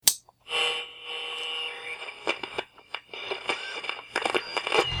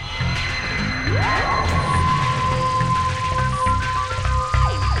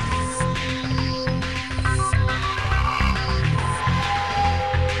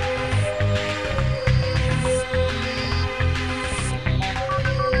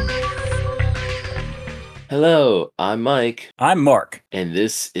Hello, I'm Mike, I'm Mark. and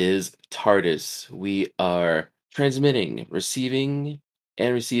this is TARDIS. We are transmitting, receiving,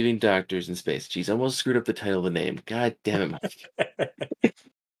 and receiving doctors in space. Jeez, I almost screwed up the title of the name. God damn it, Mike.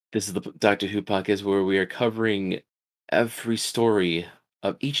 This is the Doctor Who podcast where we are covering every story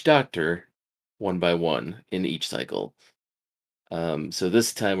of each doctor one by one in each cycle. So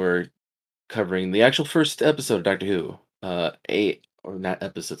this time we're covering the actual first episode of Doctor Who. Or not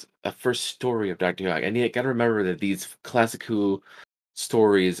episodes, a first story of Doctor Who. Gotta remember that these classic Who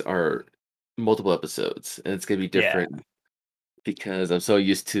stories are multiple episodes, and it's gonna be Yeah, different because I'm so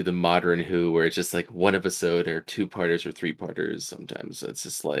used to the modern Who where it's just like one episode or two parters or three parters sometimes. So it's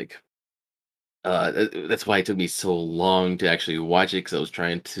just like that's why it took me so long to actually watch it because I was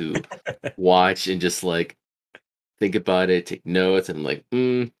trying to watch and just like think about it, take notes, and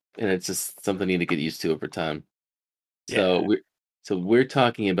and it's just something I need to get used to over time. So yeah. we're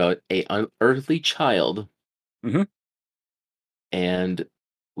talking about a unearthly child, hmm and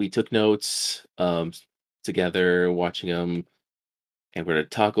we took notes together watching them, and we're gonna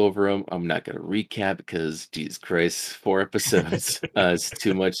talk over them. I'm not gonna recap because Jesus Christ, 4 episodes is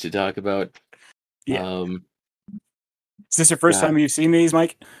too much to talk about. Yeah. Um, Is this your first God, time you've seen these,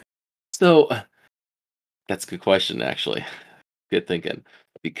 Mike? so that's a good question actually. Good thinking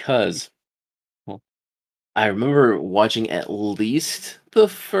because well, I remember watching at least the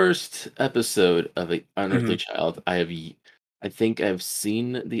first episode of a Unearthly hmm Child. I think I've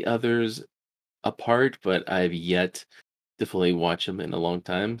seen the others apart, but I've yet to fully watch them in a long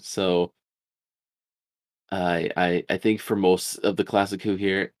time. So I think for most of the classic Who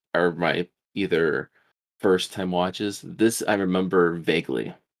here are my either first time watches. This I remember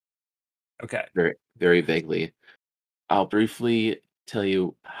vaguely, Okay, very vaguely. I'll briefly tell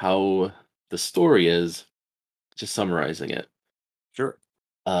you how the story is, just summarizing it. sure.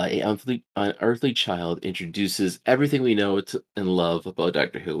 Unearthly child introduces everything we know and love about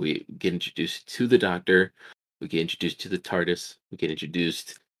Doctor Who. We get introduced to the Doctor, we get introduced to the TARDIS, we get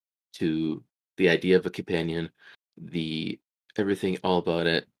introduced to the idea of a companion, the everything all about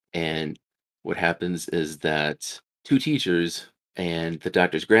it. And what happens is that two teachers and the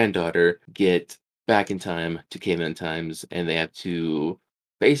Doctor's granddaughter get back in time to caveman times, and they have to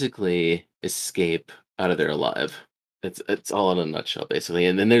basically escape out of there alive. It's all in a nutshell, basically.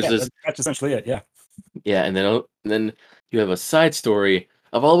 And then there's Yeah, this, that's essentially it. Yeah. yeah, and then you have a side story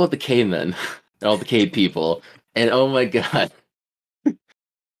of all about the cavemen and all the cave people. And oh my god,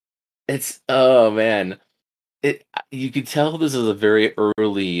 it's oh man, it you can tell this is a very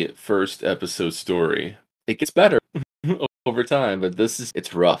early first episode story. It gets better over time, but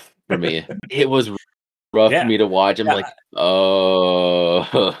it's rough for me. It was rough for Yeah. me to watch. I'm Yeah. like, oh,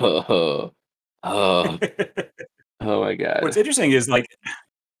 oh, oh my What's god. interesting is like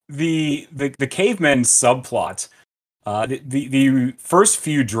the cavemen subplot. The first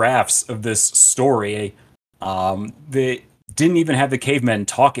few drafts of this story, they didn't even have the cavemen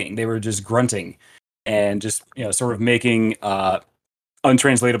talking. They were just grunting and just sort of making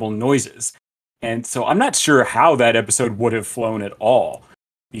untranslatable noises. And so I'm not sure how that episode would have flown at all,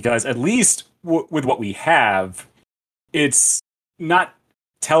 because at least with what we have, it's not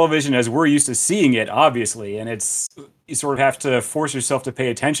television as we're used to seeing it, obviously, and it's you sort of have to force yourself to pay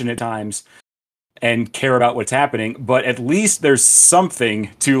attention at times and care about what's happening. But at least there's something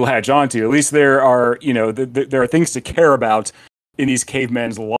to latch onto. At least there are there are things to care about in these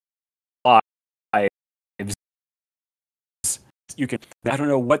cavemen's lives. You can I don't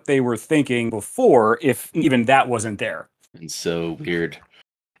know what they were thinking before if even that wasn't there. And so weird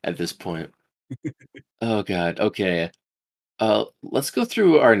at this point. Oh god. Okay. Let's go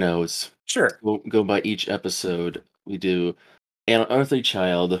through our notes. Sure. We'll go by each episode. We do An Unearthly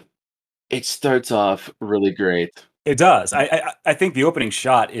Child. It starts off really great. It does. I think the opening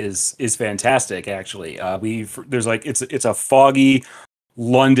shot is fantastic. Actually, there's like it's a foggy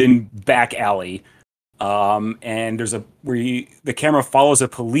London back alley, and there's a the camera follows a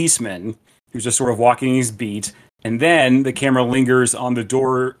policeman who's just sort of walking his beat, and then the camera lingers on the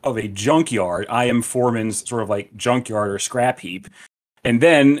door of a junkyard. I am Foreman's sort of like junkyard or scrap heap, and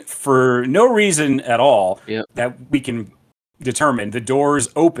then for no reason at all Yep. that we can determine, the doors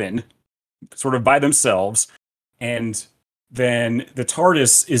open sort of by themselves, and then the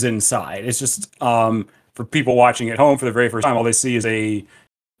TARDIS is inside. It's just for people watching at home for the very first time, all they see is a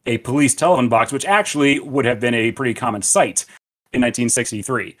police telephone box, which actually would have been a pretty common sight in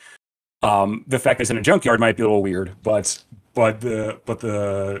 1963. The fact that it's in a junkyard might be a little weird, but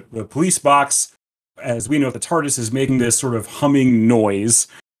the police box, as we know, the TARDIS is making this sort of humming noise,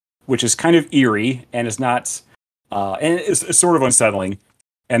 which is kind of eerie and is not and it's sort of unsettling.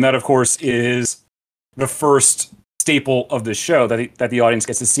 And that, of course, is the first staple of the show that the audience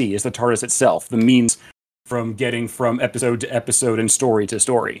gets to see is the TARDIS itself, the means from getting from episode to episode and story to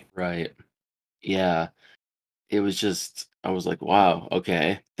story. Right. Yeah. It was just I was like, wow,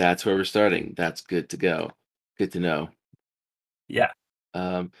 okay, that's where we're starting. That's good to go. Good to know. Yeah.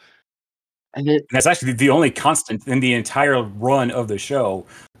 Um, and then And that's actually the only constant in the entire run of the show,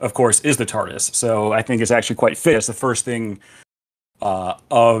 of course, is the TARDIS. So I think it's actually quite fit. It's the first thing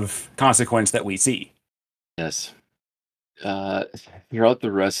of consequence that we see. yes, uh, throughout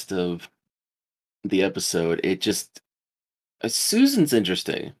the rest of the episode, it just Susan's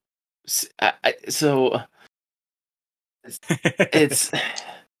interesting. So it's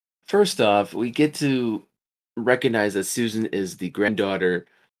first off, we get to recognize that Susan is the granddaughter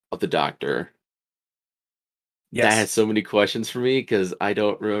of the doctor. That Yes. has so many questions for me because I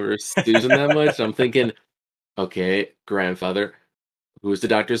don't remember Susan that much. I'm thinking, okay, grandfather, who's the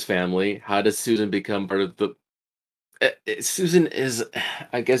doctor's family? How does Susan become part of the? Susan is,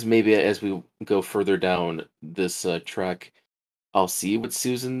 I guess, maybe as we go further down this track, I'll see what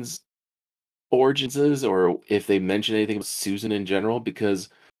Susan's origins is, or if they mention anything about Susan in general, because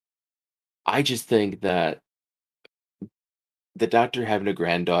I just think that the doctor having a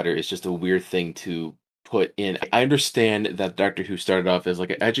granddaughter is just a weird thing to put in. I understand that Doctor Who started off as like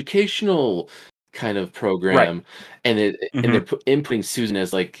an educational kind of Right. program, and Hmm. they're inputting Susan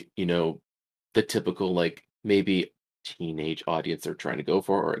as like the typical like maybe teenage audience they're trying to go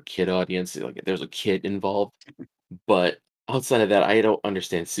for, or a kid audience. Like there's a kid involved, but outside of that, I don't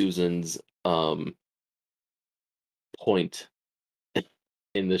understand Susan's point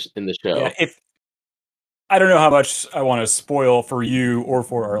in the Yeah. show. If I don't know how much I want to spoil for you or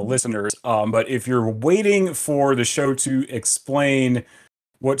for our listeners, but if you're waiting for the show to explain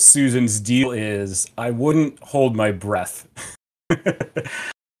what Susan's deal is, I wouldn't hold my breath.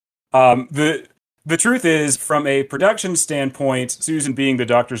 The truth is, from a production standpoint, Susan being the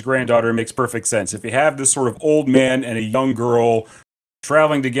doctor's granddaughter makes perfect sense. If you have this sort of old man and a young girl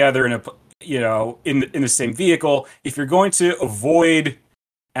traveling together in a in the same vehicle, if you're going to avoid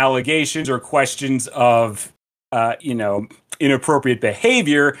allegations or questions of inappropriate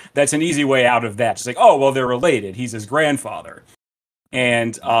behavior, that's an easy way out of that. It's like, oh well, they're related. He's his grandfather.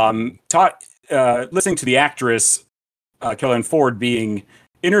 And listening to the actress Kellyanne Ford being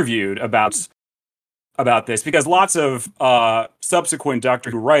interviewed about this, because lots of subsequent Doctor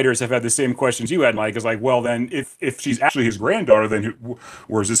Who writers have had the same questions you had, Mike. Is like, well, then if she's actually his granddaughter, then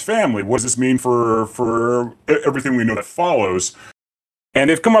where's his family? What does this mean for everything we know that follows? And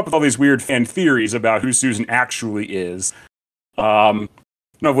they've come up with all these weird fan theories about who Susan actually is, none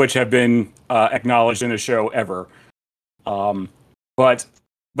of which have been acknowledged in the show ever. Um, but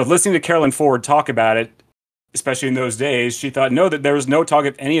listening to Carolyn Ford talk about it, especially in those days, she thought no, that there was no talk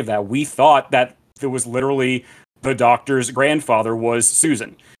of any of that. We thought that it was literally the doctor's grandfather was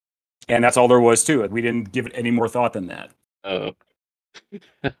Susan, and that's all there was to it. We didn't give it any more thought than that. Oh,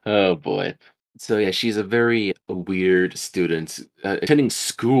 oh boy. So yeah, she's a very weird student attending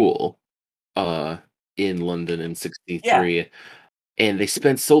school uh in London in Yeah. 63, and they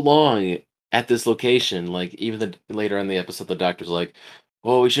spent so long at this location, like even later in the episode the doctor's like,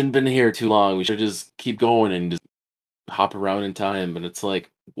 "Well, we shouldn't have been here too long. We should just keep going and just hop around in time." And it's like,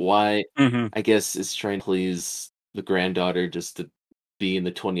 why? Hmm. I guess it's trying to please the granddaughter just to be in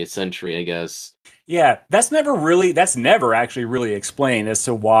the 20th century, I guess. Yeah, that's never actually really explained as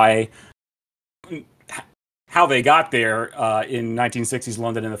to why how they got there in 1960s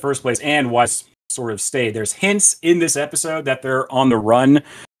London in the first place, and why sort of stayed. There's hints in this episode that they're on the run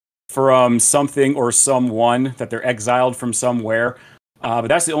from something or someone, that they're exiled from somewhere, but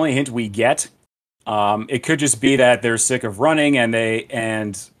that's the only hint we get. It could just be that they're sick of running and they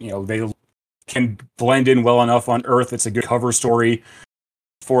can blend in well enough on Earth. It's a good cover story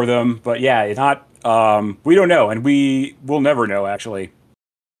for them. But yeah, it's not. We don't know, and we will never know. Actually,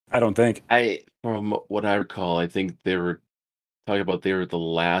 I don't think. From what I recall, I think they were talking about they were the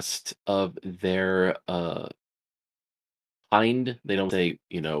last of their kind. They don't say,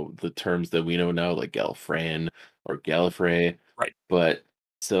 the terms that we know now, like Gallifreyan or Gallifrey, Right. but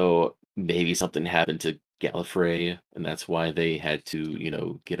so maybe something happened to Gallifrey, and that's why they had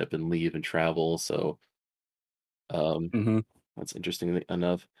to, get up and leave and travel. So um, Hmm. that's interesting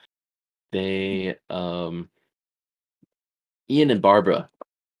enough. They Ian and Barbara,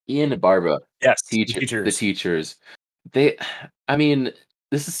 Ian and Barbara, Yes, the the teachers. teachers. They, I mean,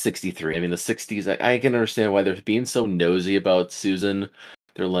 this is 63. I mean, the 60s. I can understand why they're being so nosy about Susan.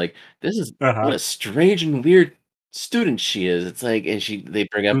 They're like, this is Uh what huh. a strange and weird student she is. It's like, and they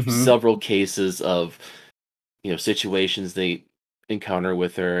bring up Hmm. several cases of, situations they encounter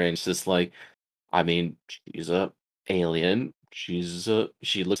with her, and it's just like, I mean, she's a alien. She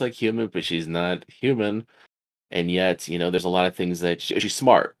looks like human, but she's not human. And yet, there's a lot of things that she's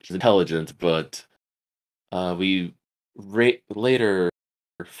smart, she's intelligent, but we later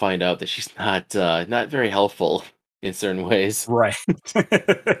find out that she's not very helpful in certain ways. Right.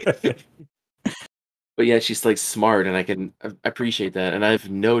 But yeah, she's like smart, and I can appreciate that. And I've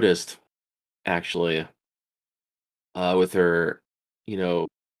noticed actually, with her, you know,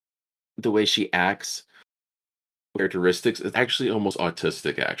 the way she acts, characteristics, is actually almost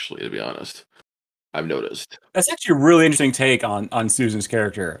autistic. Actually, to be honest, I've noticed. That's actually a really interesting take on Susan's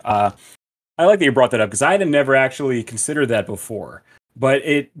character. I like that you brought that up because I had never actually considered that before. But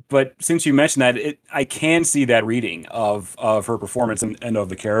since you mentioned that, I can see that reading of her performance and of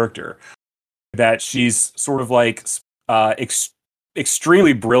the character, that she's sort of like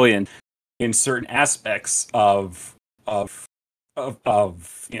extremely brilliant in certain aspects of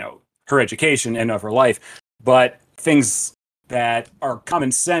her education and of her life, but things that are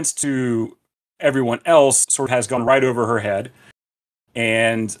common sense to everyone else sort of has gone right over her head,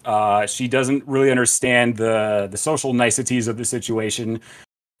 and she doesn't really understand the social niceties of the situation.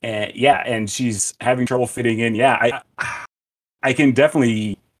 And yeah, and she's having trouble fitting in. Yeah, I can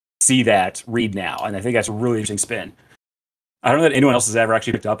definitely see that read now, and I think that's a really interesting spin. I don't know that anyone else has ever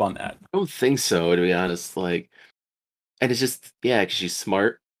actually picked up on that. I don't think so, to be honest. Like, and it's just, yeah, 'cause she's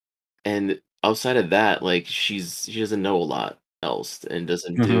smart, and outside of that, like, she doesn't know a lot else, and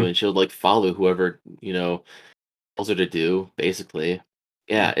doesn't do, Hmm. and she'll like follow whoever tells her to do. Basically,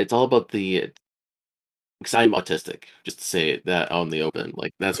 yeah, it's all about the. Because I'm autistic, just to say that out in the open.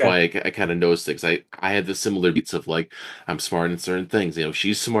 Like, that's Okay. why I kind of noticed things. I had the similar beats of like, I'm smart in certain things.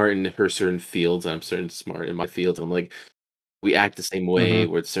 She's smart in her certain fields, I'm certain smart in my field. I'm like, we act the same way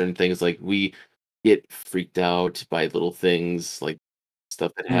Hmm. with certain things. Like, we get freaked out by little things, like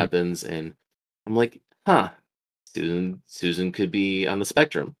stuff that Mm. happens, and I'm like, huh, Susan could be on the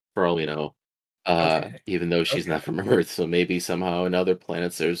spectrum for all we know. Okay. Even though she's Okay. not from Earth, so maybe somehow in other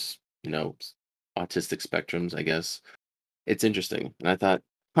planets there's autistic spectrums, I guess. It's interesting, and I thought,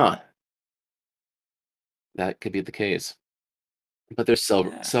 huh, that could be the case. But there's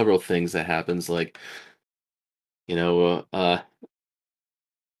Yeah. several things that happens, like you know,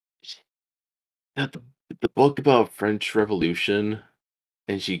 the, the book about French Revolution,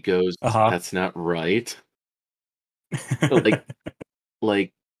 and she goes, Uh huh. "That's not right." Like,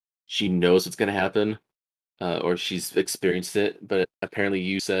 like she knows what's gonna happen, or she's experienced it. But apparently,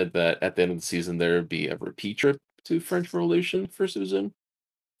 you said that at the end of the season there would be a repeat trip to French Revolution for Susan.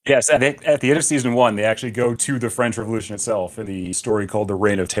 Yes, at the end of season one, they actually go to the French Revolution itself in the story called "The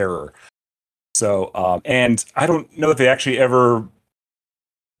Reign of Terror." So, and I don't know if they actually ever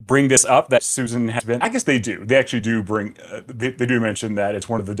bring this up that Susan has been. I guess they do. They actually do bring. They do mention that it's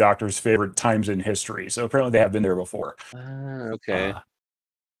one of the Doctor's favorite times in history. So apparently, they have been there before. Okay. Uh,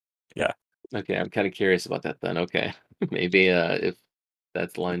 yeah. Okay, I'm kind of curious about that then. Okay. Maybe if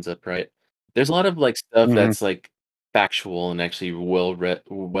that lines up right. There's a lot of like stuff Hmm. that's like factual and actually well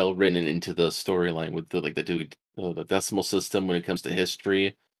written into the storyline with the decimal system when it comes to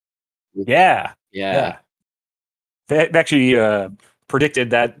history. Yeah. Yeah. Yeah. They actually predicted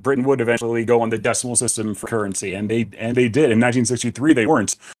that Britain would eventually go on the decimal system for currency, and they did. In 1963, they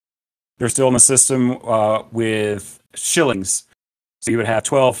weren't. They're still in the system with shillings. So you would have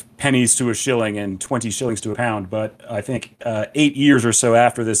 12 pennies to a shilling and 20 shillings to a pound. But I think 8 years or so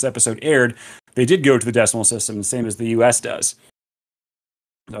after this episode aired, they did go to the decimal system, same as the US does.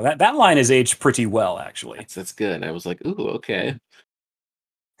 So that line is aged pretty well, actually. That's good. I was like, "Ooh, okay."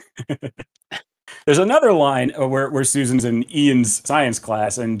 There's another line where Susan's in Ian's science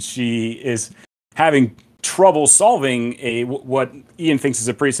class, and she is having trouble solving what Ian thinks is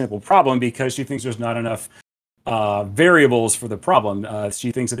a pretty simple problem because she thinks there's not enough variables for the problem.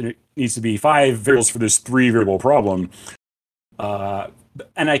 She thinks that there needs to be 5 variables for this 3 variable problem. Uh,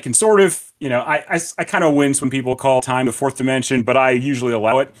 and I can sort of, I kind of wince when people call time the fourth dimension, but I usually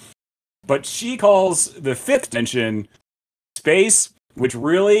allow it. But she calls the fifth dimension space, which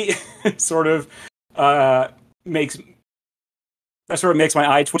really sort of uh, makes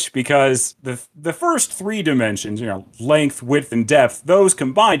my eye twitch because the first 3 dimensions, length, width, and depth, those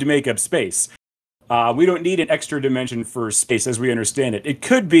combine to make up space. We don't need an extra dimension for space as we understand it. It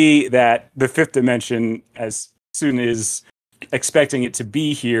could be that the fifth dimension, as soon as expecting it to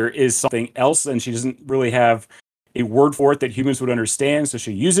be here, is something else, and she doesn't really have a word for it that humans would understand, so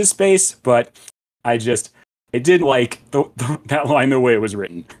she uses space. But I did like that line the way it was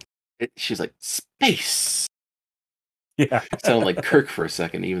written. She's like, "Space." Yeah. Sound like Kirk for a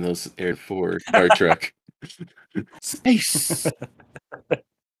second, even though it's aired for Star Trek. Space.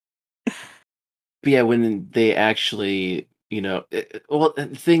 but yeah, when they actually, well,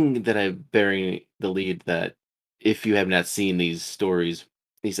 the thing that I'm bearing the lead that if you have not seen these stories,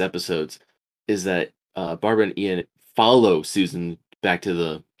 these episodes, is that Barbara and Ian follow Susan back to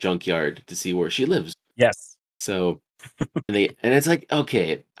the junkyard to see where she lives. Yes. So and it's like,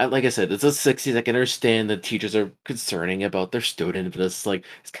 okay, like I said, it's the 60s. I can understand the teachers are concerning about their student, but it's like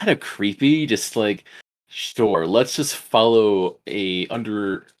it's kind of creepy. Just like, sure, let's just follow a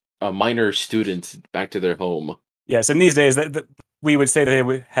minor student back to their home. Yes, and these days that we would say that they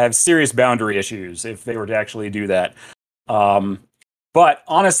would have serious boundary issues if they were to actually do that. Um, but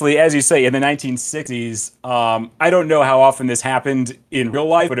honestly, as you say, in the 1960s, I don't know how often this happened in real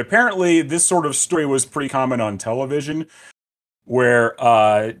life, but apparently this sort of story was pretty common on television,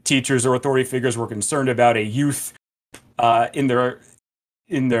 where teachers or authority figures were concerned about a youth in their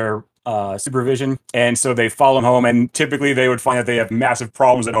supervision, and so they follow them home, and typically they would find that they have massive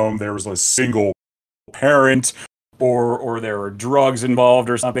problems at home. There was a single parent, or there were drugs involved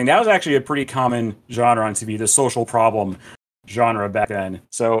or something. That was actually a pretty common genre on TV, the social problem genre back then.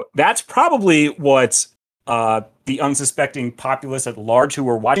 So that's probably what the unsuspecting populace at large who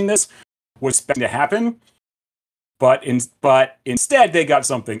were watching this was expecting to happen. But instead, they got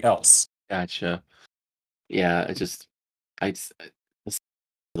something else. Gotcha. Yeah, it's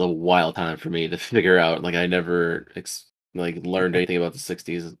a wild time for me to figure out. Like, I never learned anything about the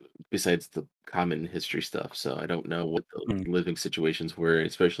 60s besides the common history stuff. So I don't know what the Hmm. living situations were,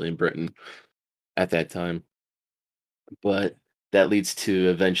 especially in Britain at that time. But that leads to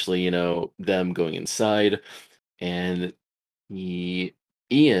eventually, them going inside, and he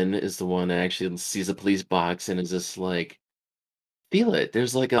Ian is the one that actually sees a police box and is just like, feel it.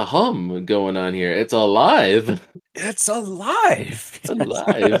 There's like a hum going on here. It's alive. It's alive. It's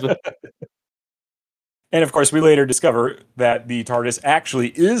alive. And of course, we later discover that the TARDIS actually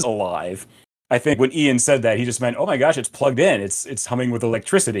is alive. I think when Ian said that, he just meant, "Oh my gosh, it's plugged in. It's humming with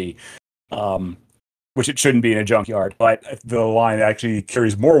electricity," um, which it shouldn't be in a junkyard. But the line actually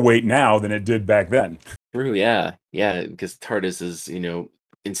carries more weight now than it did back then. True, yeah. Yeah, because TARDIS is,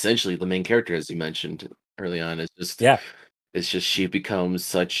 essentially the main character, as you mentioned early on. Yeah. It's just she becomes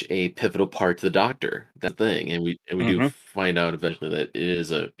such a pivotal part to the Doctor. That thing. And we do Hmm. find out eventually that it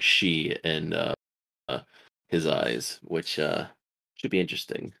is a she and uh his eyes, which should be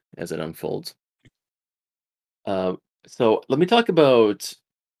interesting as it unfolds. Uh, so let me talk about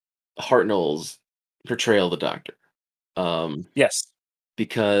Hartnell's portrayal of the Doctor. Um, Yes.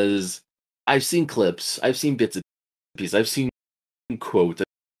 because I've seen clips, I've seen bits and pieces, I've seen quotes,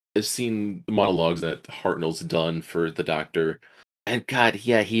 I've seen monologues that Hartnell's done for the Doctor. And God,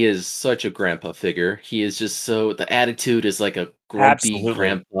 yeah, he is such a grandpa figure. He is just so the attitude is like a grumpy Absolutely.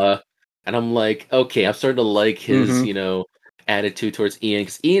 grandpa. And I'm like, okay, I'm starting to like his, Hmm. attitude towards Ian,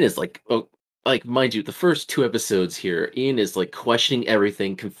 because Ian is like, oh, like mind you, the first two episodes here, Ian is like questioning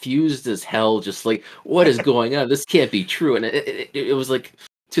everything, confused as hell, just like, what is going on? This can't be true. And it was like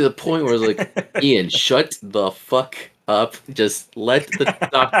to the point where I was like, Ian, shut the fuck up. Just let the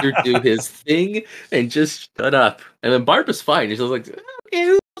Doctor do his thing and just shut up. And then Barbara's fine. She's like,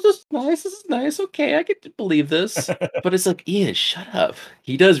 okay, this is nice. This is nice. Okay, I could believe this. But it's like, Ian, shut up.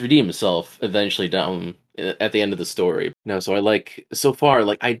 He does redeem himself eventually down at the end of the story. No, so I like so far.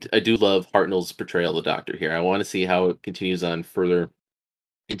 Like I do love Hartnell's portrayal of the Doctor here. I want to see how it continues on further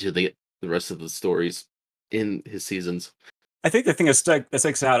into the rest of the stories in his seasons. I think the thing that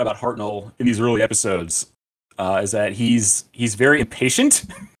sticks out about Hartnell in these early episodes is that he's very impatient.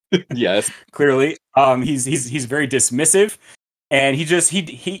 Yes. Clearly, he's very dismissive, and he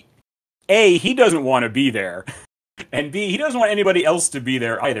doesn't want to be there, and B, he doesn't want anybody else to be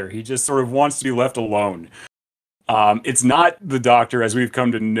there either. He just sort of wants to be left alone. It's not the Doctor as we've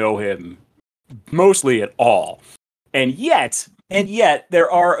come to know him mostly at all, and yet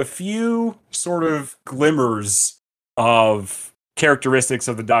there are a few sort of glimmers of characteristics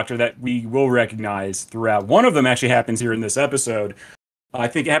of the Doctor that we will recognize throughout. One of them actually happens here in this episode. I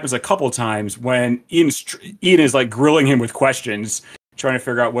think it happens a couple times when Ian is like grilling him with questions, trying to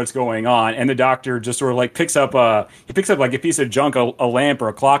figure out what's going on, and the Doctor just sort of like picks up like a piece of junk, a lamp or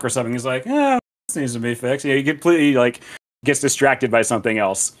a clock or something. He's like, this needs to be fixed. He completely like gets distracted by something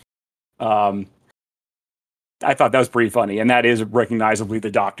else. Um, I thought that was pretty funny, and that is recognizably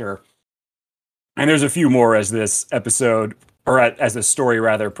the Doctor. And there's a few more as this episode, or as the story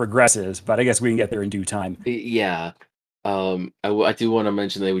rather, progresses, but I guess we can get there in due time. Yeah. I do want to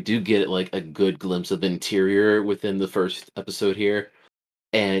mention that we do get like a good glimpse of interior within the first episode here,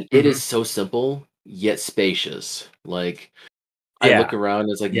 and it Hmm. is so simple yet spacious. Like I look Yeah, around,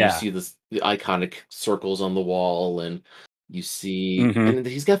 it's like you yeah. see the iconic circles on the wall, and You see, Hmm. and then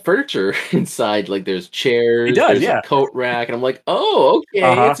he's got furniture inside. Like there's He chairs, does, there's a yeah. coat rack, and I'm like, oh, okay,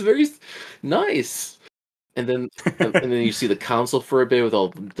 Uh it's very nice. And then and then you see the console for a bit with all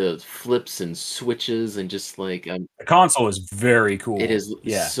the flips and switches and just like The console is very it cool. is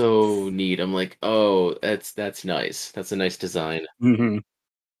Yeah. so neat. I'm like, oh, that's nice. That's a nice design. Hmm.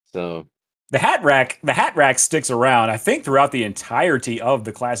 So The hat rack sticks around, I think, throughout the entirety of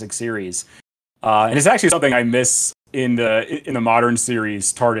the classic series, and it's actually something I miss in the modern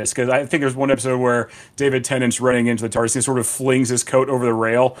series TARDIS, because I think there's one episode where David Tennant's running into the TARDIS and sort of flings his coat over the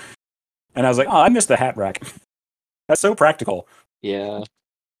rail, and I was like, oh, I miss the hat rack. That's so practical. yeah.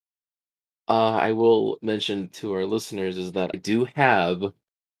 I will mention to our listeners is that I do have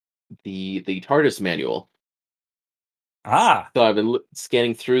the TARDIS manual. Ah, So I've been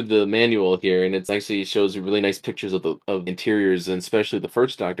scanning through the manual here, and it's actually shows really nice pictures of the interiors, and especially the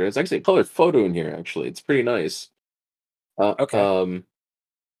first Doctor. It's actually a colored photo in here. Actually, it's pretty nice. Uh, okay. um,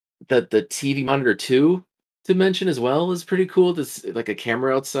 the TV monitor too, to mention as well, is pretty cool. This like a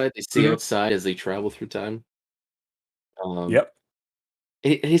camera outside. They see Hmm. outside as they travel through time. Um, Yep.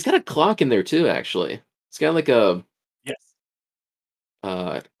 and he's got a clock in there too. Actually, it's got like a Yes.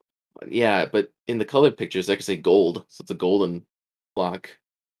 uh, yeah, but in the colored pictures, I could say gold, so it's a golden clock.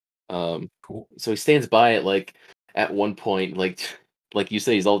 Um, Cool. so he stands by it like at one point, like you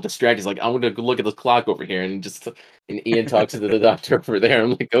say, he's all distracted. He's like, I'm gonna go look at the clock over here, and Ian talks to the doctor over there.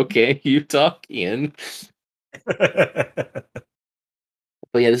 I'm like, okay, you talk, Ian.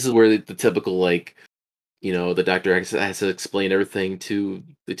 But yeah, this is where the typical like the doctor has to explain everything to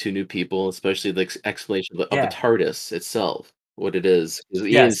the two new people, especially the explanation of the Yeah. TARDIS itself, what it is, because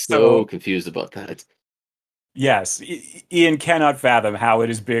Ian's Yes. so So confused about that. yes, Ian cannot fathom how it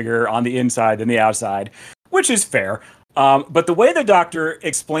is bigger on the inside than the outside, which is fair. But the way the doctor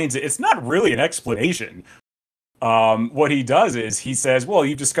explains it, it's not really an explanation. What he does is he says, "Well,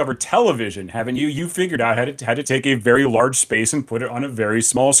 you've discovered television, haven't you? You figured out how to take a very large space and put it on a very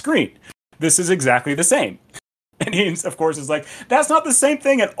small screen. This is exactly the same." And Ian, of course, is like, "That's not the same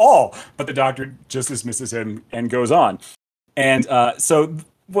thing at all." But the doctor just dismisses him and goes on. And so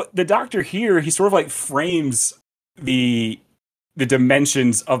what the doctor here, he sort of like frames the the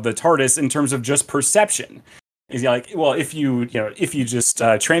dimensions of the TARDIS in terms of just perception. Is like, well, if you just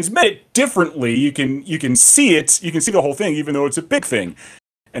transmit it differently, you can see it, you can see the whole thing, even though it's a big thing.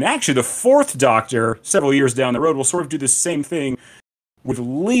 And actually, the fourth Doctor, several years down the road, will sort of do the same thing with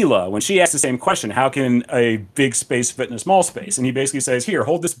Leela when she asks the same question: How can a big space fit in a small space? And he basically says, "Here,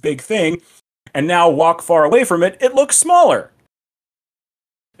 hold this big thing, and now walk far away from it. It looks smaller."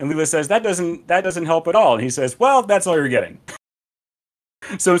 And Leela says, "That doesn't help at all." And he says, "Well, that's all you're getting."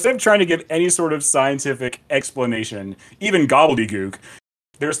 So instead of trying to give any sort of scientific explanation, even gobbledygook,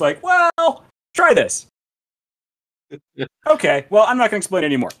 they're just like, "Well, try this." Okay, well, I'm not going to explain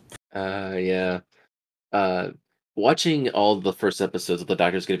anymore. Yeah. Uh, Watching all the first episodes of the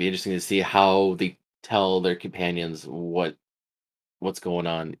Doctor is going to be interesting to see how they tell their companions what's going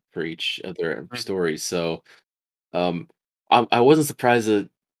on for each of their stories. So, um, I wasn't surprised that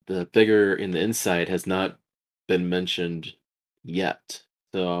the bigger in the inside has not been mentioned yet.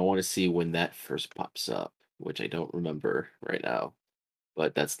 So I want to see when that first pops up, which I don't remember right now,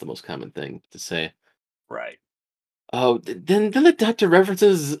 but that's the most common thing to say. Right. Oh, then the doctor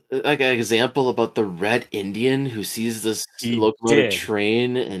references like an example about the red Indian who sees this He locomotive did.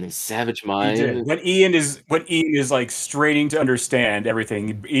 train and his savage He did. mind. When Ian is like straining to understand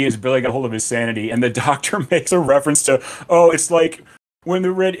everything, Ian's barely got hold of his sanity, and the doctor makes a reference to, oh, it's like when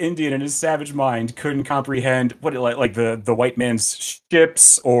the Red Indian and his savage mind couldn't comprehend what like the white man's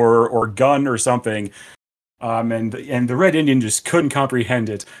ships or gun or something. And the Red Indian just couldn't comprehend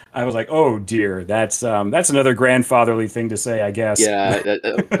it. I was like, oh dear, that's another grandfatherly thing to say, I guess. Yeah,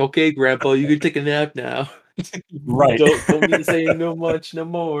 okay, Grandpa, you can take a nap now. Right. Don't need to say no much no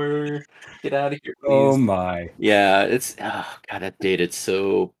more. Get out of here, Oh please. my. Yeah, it's oh god, that dated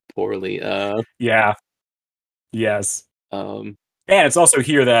so poorly. Yeah. Yes. Um, And it's also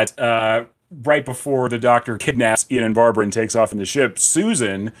here that right before the doctor kidnaps Ian and Barbara and takes off in the ship,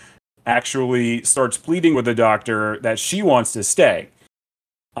 Susan actually starts pleading with the doctor that she wants to stay.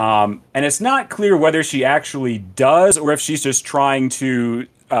 And it's not clear whether she actually does or if she's just trying to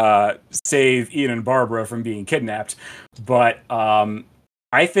save Ian and Barbara from being kidnapped. But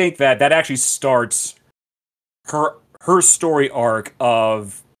I think that actually starts her story arc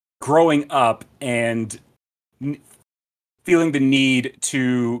of growing up and feeling the need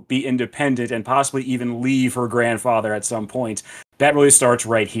to be independent and possibly even leave her grandfather at some point. That really starts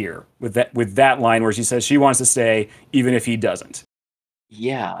right here with that line where she says she wants to stay even if he doesn't.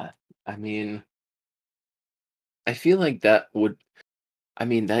 yeah, I mean, I feel like that would. I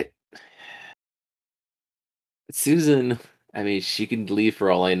mean that Susan. I mean, she can leave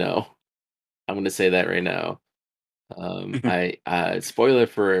for all I know. I'm gonna say that right now. I spoiler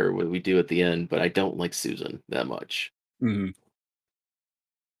for what we do at the end, but I don't like Susan that much. Mhm.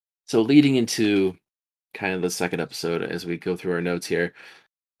 So leading into kind of the second episode, as we go through our notes here,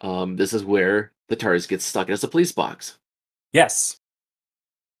 this is where the TARDIS gets stuck as a police box. Yes.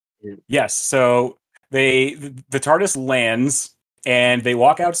 Yeah. Yes. So the TARDIS lands and they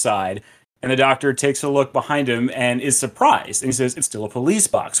walk outside, and the Doctor takes a look behind him and is surprised. And he says, "It's still a police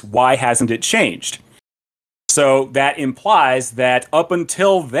box. Why hasn't it changed?" So that implies that up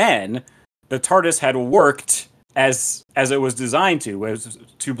until then, the TARDIS had worked as it was designed to, was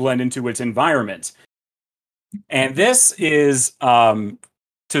to blend into its environment. And this is to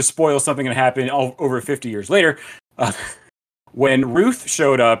spoil something that happened over 50 years later. Uh, when Ruth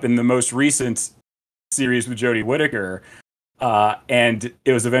showed up in the most recent series with Jodie Whittaker, and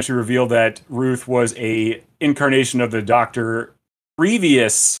it was eventually revealed that Ruth was a incarnation of the Doctor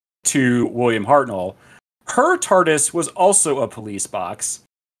previous to William Hartnell. Her TARDIS was also a police box,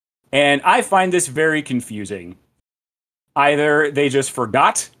 and I find this very confusing. Either they just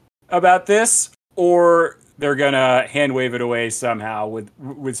forgot about this, or they're gonna hand wave it away somehow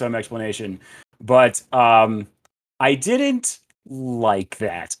with some explanation. But I didn't like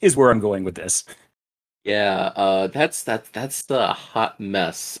that. Is where I'm going with this. Yeah, that's the hot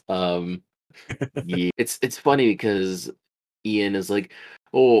mess. Yeah, it's funny because Ian is like,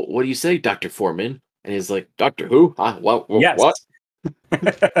 "Oh, what do you say, Doctor Foreman?" And he's like, "Doctor who? What?" Yes.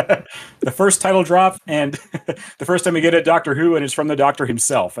 The first title drop and the first time we get a Doctor Who, and it's from the Doctor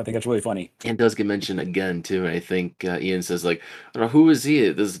himself. I think that's really funny. And does get mentioned again too. And I think Ian says like, "Who is he?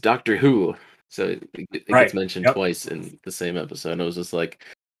 This is Doctor Who." So it gets Right. mentioned Yep. twice in the same episode. And I was just like,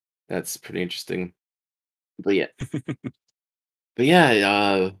 "That's pretty interesting." But yeah, but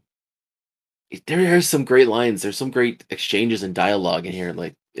yeah, there are some great lines. There's some great exchanges and dialogue in here.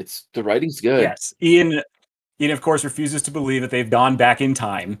 Like it's the writing's good. Yes. Ian, of course, refuses to believe that they've gone back in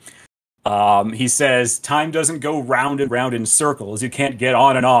time. He says time doesn't go round and round in circles. You can't get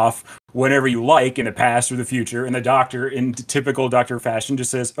on and off whenever you like in the past or the future. And the Doctor, in typical Doctor fashion, just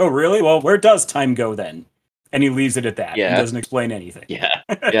says, "Oh, really? Well, where does time go then?" And he leaves it at that and Yeah, doesn't explain anything. yeah,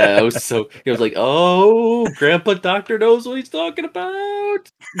 yeah. I was so it was like, oh, Grandpa Doctor knows what he's talking about.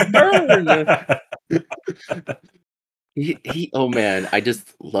 Burn. Oh man, I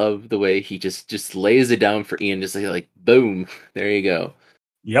just love the way he just lays it down for Ian, just like boom, there you go.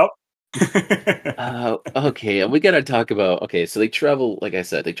 Yep. Okay, and we gotta talk about okay, so they travel, like I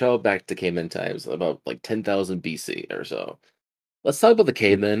said, they travel back to caveman times about like 10,000 BC or so. Let's talk about the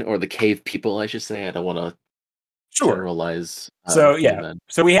cavemen or the cave people, I should say. I don't want to Sure. generalize So yeah. cavemen.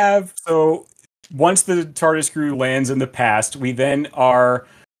 So once the TARDIS crew lands in the past, we then are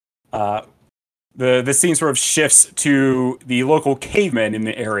uh, the scene sort of shifts to the local cavemen in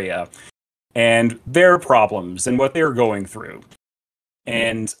the area and their problems and what they're going through.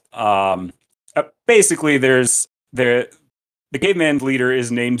 And basically, there's the caveman leader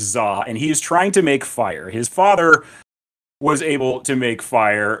is named Za, and he is trying to make fire. His father was able to make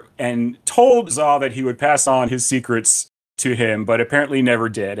fire and told Za that he would pass on his secrets to him, but apparently never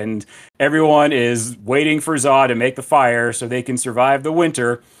did. And everyone is waiting for Za to make the fire so they can survive the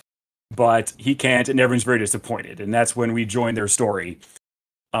winter, but he can't, and everyone's very disappointed. And that's when we join their story.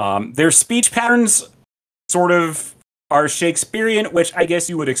 Their speech patterns sort of are Shakespearean, which I guess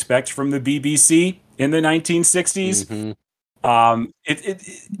you would expect from the BBC in the 1960s. Hmm.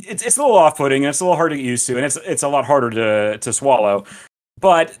 It's a little off-putting and it's a little hard to get used to, and it's a lot harder to swallow.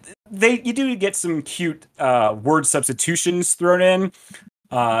 But you do get some cute word substitutions thrown in.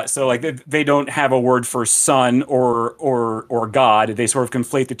 So like they don't have a word for sun or God. They sort of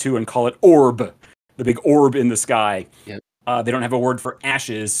conflate the two and call it orb, the big orb in the sky. Yep. They don't have a word for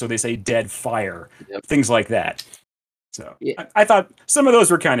ashes, so they say dead fire, Yep. things like that. So Yeah. I thought some of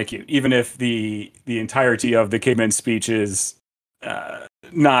those were kind of cute, even if the entirety of the caveman speech is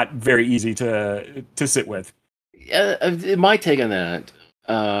not very easy to sit with. My take on that,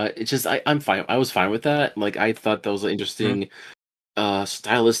 it's just I'm fine. I was fine with that. Like I thought that was an interesting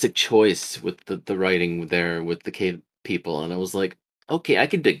stylistic choice with the writing there with the cave people, and I was like, okay, I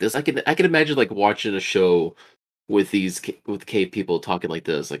can dig this. I can imagine like watching a show with with cave people talking like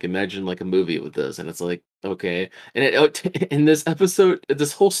this. Like imagine like a movie with this, and it's like okay. And in this episode,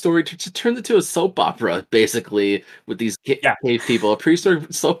 this whole story just turns into a soap opera basically with these Yeah. cave people, a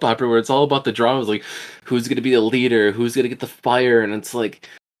prehistoric soap opera where it's all about the dramas, like who's gonna be the leader, who's gonna get the fire, and it's like,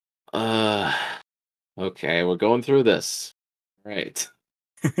 uh, okay, we're going through this, right?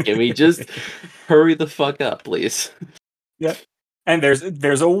 Can we just hurry the fuck up, please? Yeah. And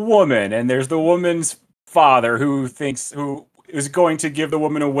there's a woman, and there's the woman's father who is going to give the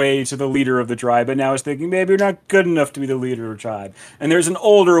woman away to the leader of the tribe, but now is thinking maybe you're not good enough to be the leader of the tribe. And there's an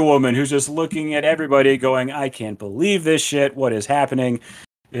older woman who's just looking at everybody going, I can't believe this shit. What is happening?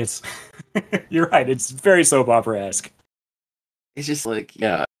 It's you're right, it's very soap opera-esque. It's just like,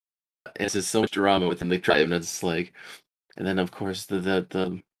 yeah, it's just so much drama within the tribe, and it's like, and then of course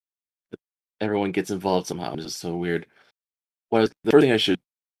the everyone gets involved somehow. It's just so weird. The first thing I should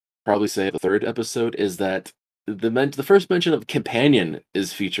probably say the third episode is that the first mention of companion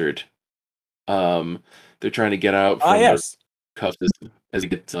is featured. Um, they're trying to get out Ah, from their yes. cuffs as he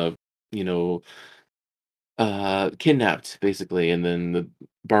gets you know kidnapped basically, and then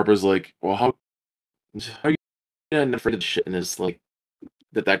Barbara's like, well, how are you not afraid of this shit? And it's like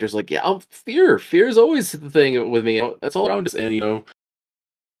the doctor's like, yeah, fear is always the thing with me. That's all around us, and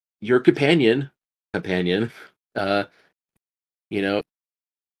your companion, uh, you know,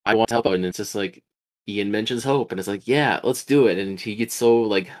 I want to help out, and it's just like Ian mentions hope, and it's like, yeah, let's do it, and he gets so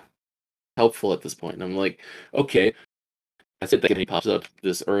like helpful at this point, and I'm like, okay, that's it. That he pops up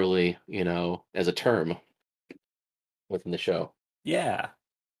this early, as a term within the show. Yeah.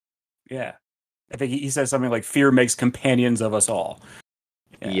 Yeah. I think he says something like fear makes companions of us all.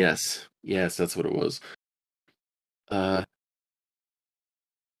 Yeah. Yes, that's what it was. Uh,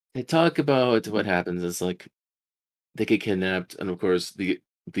 they talk about what happens is like they get kidnapped, and of course the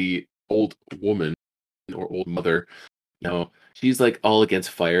old woman or old mother, she's like all against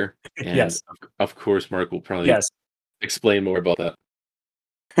fire, and Yes. of course Mark will probably Yes. explain more about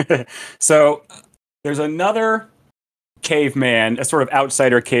that. So there's another caveman, a sort of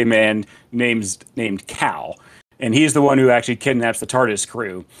outsider caveman named Cal, and he's the one who actually kidnaps the TARDIS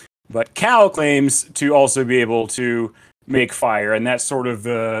crew. But Cal claims to also be able to make fire, and that's sort of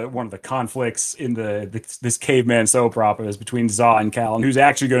one of the conflicts in this caveman soap opera is between Za and Cal, and who's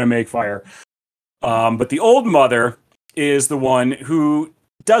actually going to make fire. But the old mother is the one who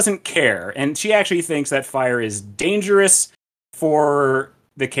doesn't care, and she actually thinks that fire is dangerous for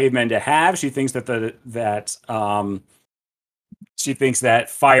the cavemen to have. She thinks that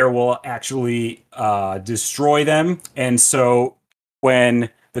fire will actually destroy them. And so when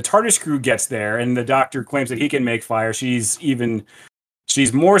the TARDIS crew gets there and the doctor claims that he can make fire, she's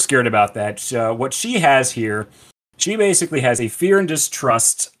more scared about that. What she has here, she basically has a fear and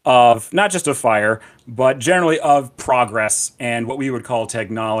distrust of not just of fire, but generally of progress and what we would call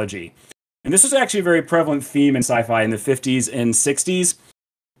technology. And this was actually a very prevalent theme in sci-fi in the 50s and 60s.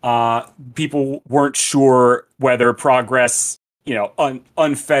 People weren't sure whether progress,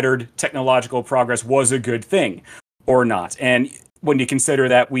 unfettered technological progress was a good thing or not. And when you consider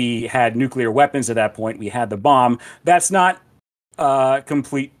that we had nuclear weapons at that point, we had the bomb, that's not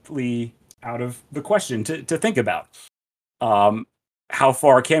completely out of the question to think about. How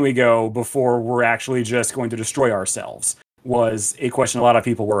far can we go before we're actually just going to destroy ourselves? Was a question a lot of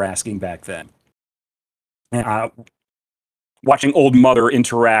people were asking back then. Watching old mother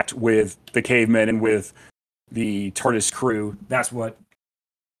interact with the cavemen and with the TARDIS crew, that's sort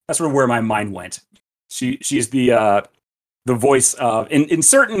of where my mind went. She's the voice of in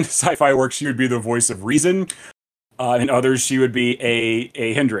certain sci-fi works she would be the voice of reason. In others she would be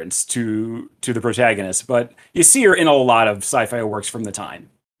a hindrance to the protagonist. But you see her in a lot of sci-fi works from the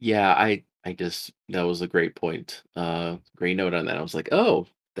time. Yeah, I just that was a great point. Great note on that. I was like, oh,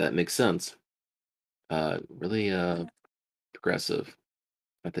 that makes sense. Really progressive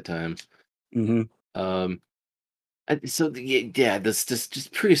at the time. Mm-hmm. Um, yeah, this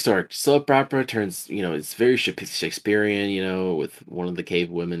just pretty stark. Soap opera turns, it's very Shakespearean, with one of the cave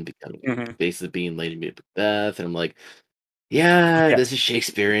women Mm-hmm. basically being Lady Macbeth, and I'm like, yeah, Yes. this is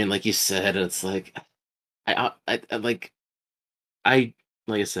Shakespearean, like you said. And it's like, I like, I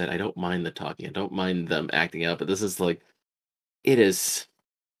like I said, I don't mind the talking, I don't mind them acting out, but this is like, it is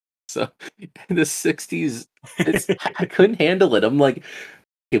so in the '60s. I couldn't handle it. I'm like,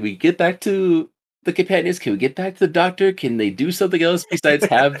 can we get back to the companions? Can we get back to the doctor? Can they do something else besides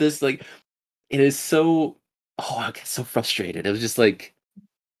have this? Like, it is so. Oh, I get so frustrated. It was just like,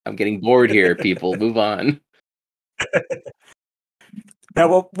 I'm getting bored here. People, move on. Now,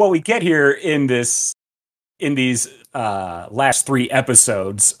 what we get here in these last three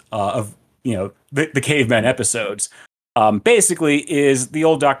episodes of the caveman episodes, basically is the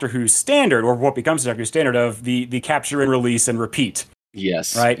old Doctor Who standard, or what becomes Doctor Who standard of the capture and release and repeat.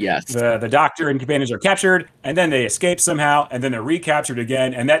 Yes, Right, yes, the Doctor and companions are captured, and then they escape somehow, and then they're recaptured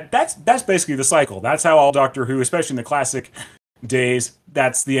again, and that's basically the cycle. That's how all Doctor Who, especially in the classic days,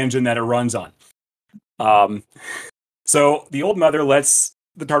 that's the engine that it runs on. So the old mother lets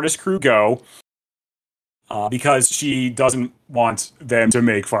the TARDIS crew go because she doesn't want them to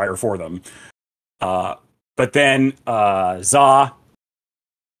make fire for them. But then Za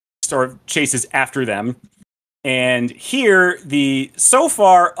sort of chases after them. And here, the so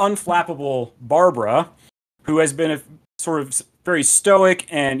far unflappable Barbara, who has been a sort of very stoic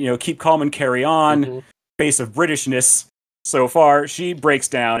and, keep calm and carry on, face of Britishness so far, she breaks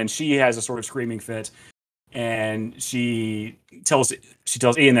down and she has a sort of screaming fit. And she tells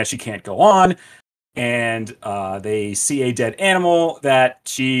Ian that she can't go on. And they see a dead animal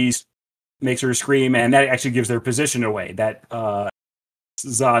that makes her scream, and that actually gives their position away. That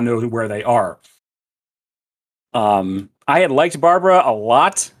Za knows where they are. I had liked Barbara a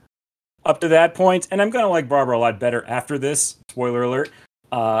lot up to that point, and I'm going to like Barbara a lot better after this. Spoiler alert.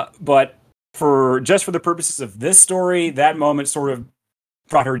 But for the purposes of this story, that moment sort of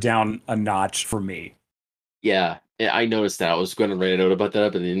brought her down a notch for me. Yeah, I noticed that. I was going to write a note about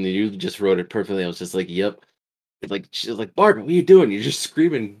that, but then you just wrote it perfectly. I was just like, "Yep." Like she's like, "Barbara, what are you doing? You're just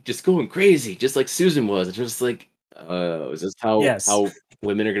screaming, just going crazy, just like Susan was." It's just like, is this how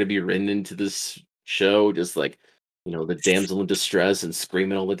women are going to be written into this show? Just like, the damsel in distress and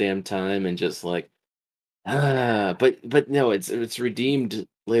screaming all the damn time, and just like, but no, it's redeemed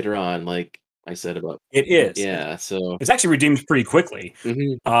later on, like I said about it is. Yeah, so it's actually redeemed pretty quickly.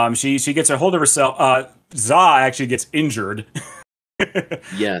 Mm-hmm. She gets a hold of herself. Za actually gets injured.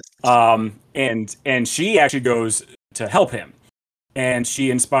 Yes. And she actually goes to help him. And she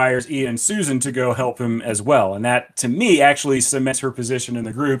inspires Ian and Susan to go help him as well. And that, to me, actually cements her position in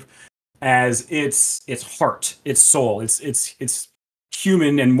the group as its heart, its soul, its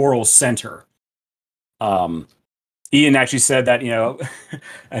human and moral center. Ian actually said that,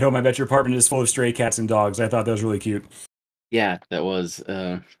 at home I bet your apartment is full of stray cats and dogs. I thought that was really cute. Yeah, that was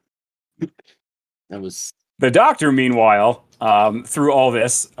The Doctor, meanwhile, through all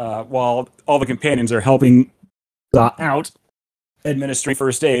this, while all the companions are helping out, administering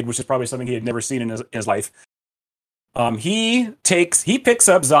first aid, which is probably something he had never seen in his life, he picks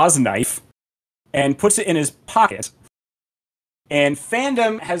up Za's knife and puts it in his pocket. And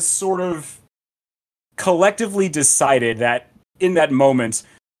fandom has sort of collectively decided that in that moment,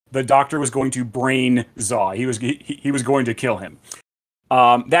 the Doctor was going to brain Za. He was going to kill him.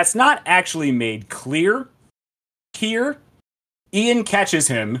 That's not actually made clear here. Ian catches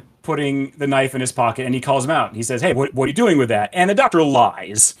him putting the knife in his pocket, and he calls him out. He says, "Hey, what are you doing with that?" And the Doctor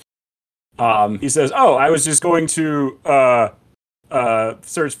lies. He says, "Oh, I was just going to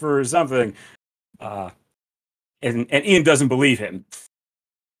search for something." And Ian doesn't believe him.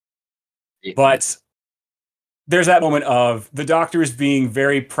 But there's that moment of the Doctor is being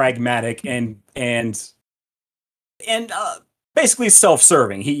very pragmatic and basically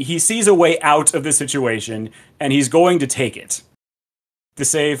self-serving. He sees a way out of the situation, and he's going to take it to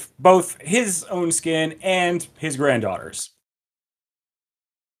save both his own skin and his granddaughter's.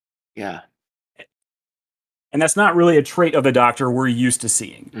 Yeah. And that's not really a trait of the Doctor we're used to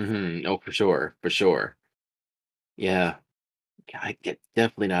seeing. Mm-hmm. Oh, for sure. Yeah. I get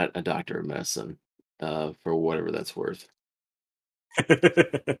definitely not a doctor of medicine, for whatever that's worth.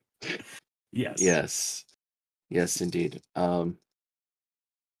 Yes. Yes, indeed.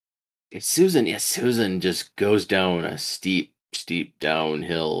 Susan just goes down a steep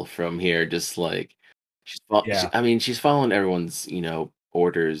downhill from here. Just like she's following everyone's,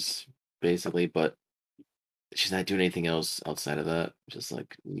 orders basically, but she's not doing anything else outside of that. Just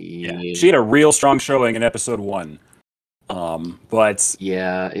like, She had a real strong showing in episode 1. But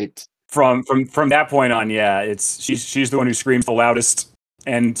yeah, from that point on, she's the one who screams the loudest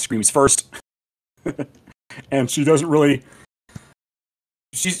and screams first. And she doesn't really.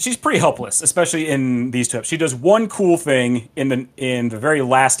 She's pretty helpless, especially in these two. She does one cool thing in the very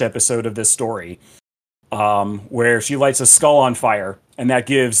last episode of this story, where she lights a skull on fire, and that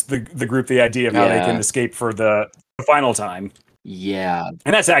gives the group the idea of how they can escape for the final time. Yeah,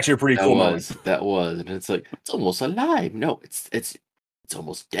 and that's actually a pretty cool moment. That was, and it's like it's almost alive. No, it's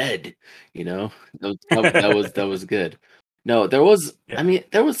almost dead. That was good. No, there was. I mean,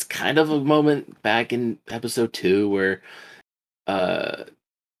 there was kind of a moment back in episode 2 where,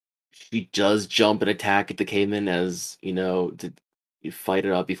 she does jump and attack at the caveman as to fight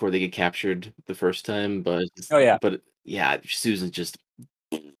it out before they get captured the first time. But Susan's just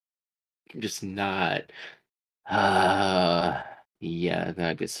not. Not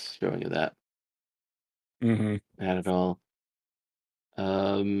just showing you that. Mm-hmm. Not at all.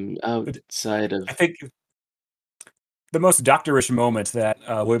 Outside of, I think the most doctorish moment that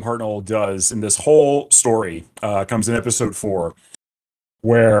William Hartnell does in this whole story comes in episode 4,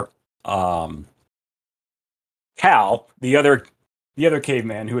 where Cal, the other the other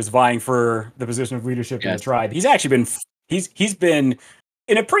caveman who is vying for the position of leadership in the Yes. tribe. He's actually been he's been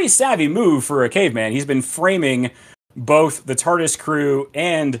in a pretty savvy move for a caveman. He's been framing both the TARDIS crew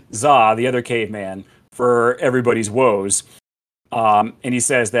and Za, the other caveman, for everybody's woes. And he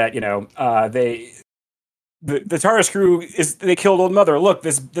says that the TARDIS crew they killed Old Mother. Look,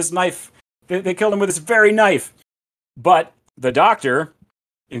 this knife. They killed him with this very knife. But the Doctor,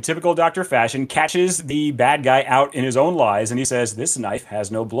 in typical Doctor fashion, catches the bad guy out in his own lies, and he says, "This knife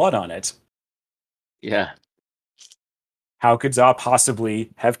has no blood on it. Yeah. How could Za possibly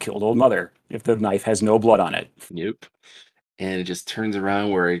have killed Old Mother if the knife has no blood on it?" Nope. And it just turns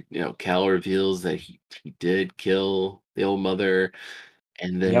around where Cal reveals that he did kill the old mother,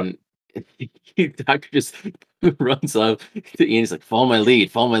 and Yep. then Doctor just runs up to Ian. He's like, follow my lead,"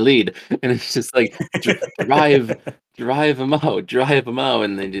 and it's just like drive, drive him out,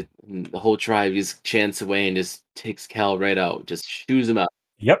 and then and the whole tribe just chants away and just takes Cal right out, just shoos him out,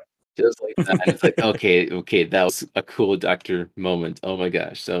 Yep. just like that. And it's like, okay, that was a cool Doctor moment. Oh my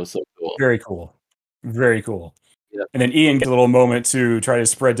gosh, that was so cool. Very cool. Very cool. Yeah, And then Ian gets a little moment to try to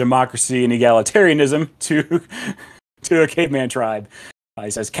spread democracy and egalitarianism to to a caveman tribe. He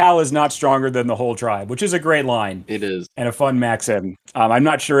says, "Cal is not stronger than the whole tribe," which is a great line it is. and a fun maxim. I'm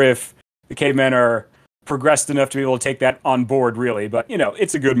not sure if the cavemen are progressed enough to be able to take that on board, really, but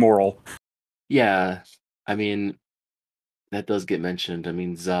it's a good moral. Yeah, I mean, that does get mentioned. I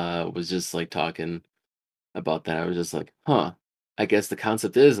mean, Za was just like talking about that. I was just like, huh. I guess the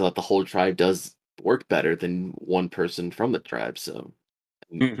concept is that the whole tribe does work better than one person from the tribe. So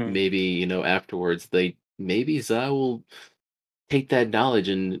Hmm. maybe, afterwards maybe Za will take that knowledge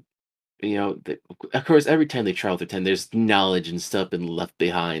and, of course, every time they travel through 10, there's knowledge and stuff been left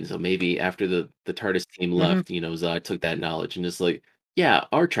behind. So maybe after the TARDIS team Hmm. left, Za took that knowledge and just like, yeah,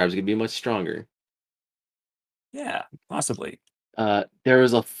 our tribe's gonna be much stronger. Yeah, possibly. There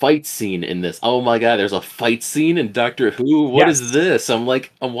is a fight scene in this. Oh my god, there's a fight scene in Doctor Who. What Yes. is this? Oh,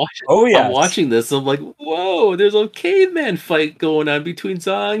 I'm yes. watching this. I'm like, whoa, there's a caveman fight going on between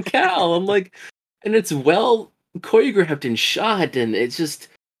Zah and Cal. I'm like, and it's well choreographed and shot, and it's just,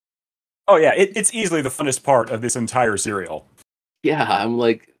 Oh, yeah. It's easily the funnest part of this entire serial. yeah, I'm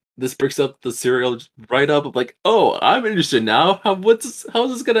like, this breaks up the serial right up. I'm like, oh, I'm interested now. How's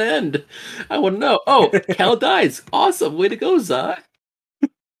this gonna end? I want to know. Oh, Cal dies. Awesome, way to go, Zah.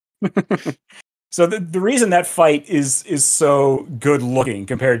 So the reason that fight is so good looking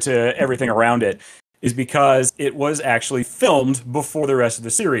compared to everything around it is because it was actually filmed before the rest of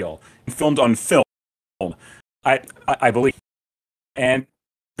the serial, filmed on film. I believe. And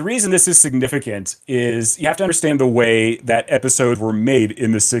the reason this is significant is you have to understand the way that episodes were made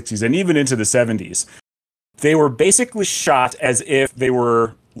in the 60s and even into the 70s. They were basically shot as if they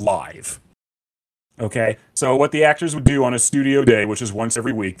were live. Okay, so what the actors would do on a studio day, which is once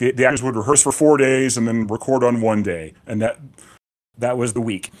every week, the actors would rehearse for 4 days and then record on one day, and that was the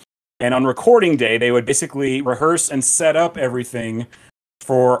week. And on recording day, they would basically rehearse and set up everything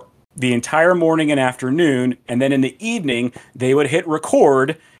for the entire morning and afternoon, and then in the evening, they would hit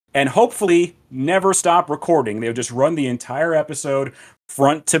record and hopefully never stop recording. They would just run the entire episode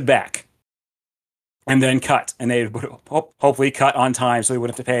front to back and then cut. And they would hopefully cut on time so they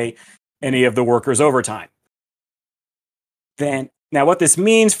wouldn't have to pay any of the workers overtime. Then, now what this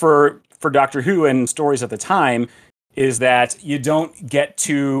means for Doctor Who and stories at the time is that you don't get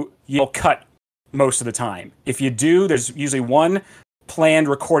to yell cut most of the time. If you do, there's usually one planned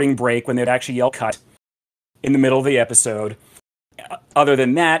recording break when they'd actually yell cut in the middle of the episode. Other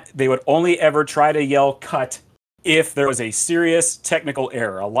than that, they would only ever try to yell cut if there was a serious technical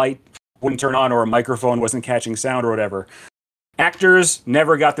error. A light wouldn't turn on or a microphone wasn't catching sound or whatever. Actors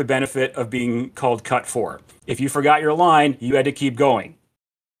never got the benefit of being called cut for. If you forgot your line, you had to keep going.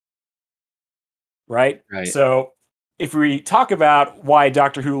 Right? Right. So if we talk about why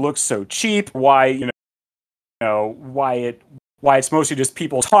Doctor Who looks so cheap, why why it's mostly just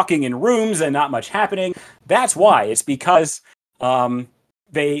people talking in rooms and not much happening, that's why. It's because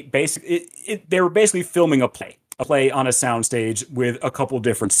they were basically filming a play on a soundstage with a couple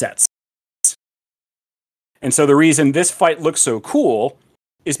different sets. And so the reason this fight looks so cool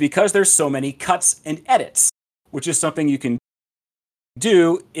is because there's so many cuts and edits, which is something you can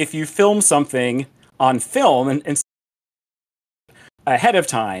do if you film something on film and ahead of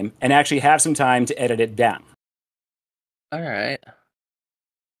time and actually have some time to edit it down. All right.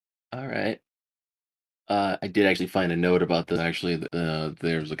 All right. I did actually find a note about this. Actually,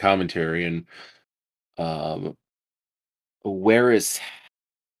 there's a commentary, and um, where is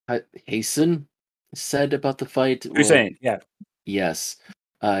Hasten said about the fight? You're Well, saying, yeah. yes,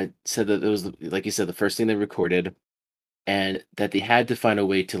 said that it was like you said, the first thing they recorded, and that they had to find a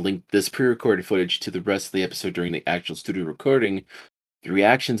way to link this pre-recorded footage to the rest of the episode during the actual studio recording. The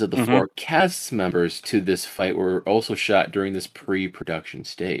reactions of the Mm-hmm. four cast members to this fight were also shot during this pre-production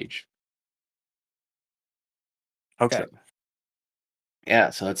stage. Okay.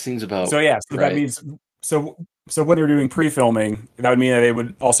 So that seems about So that right. means so when they're doing pre-filming, that would mean that they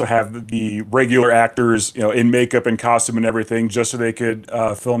would also have the regular actors, in makeup and costume and everything, just so they could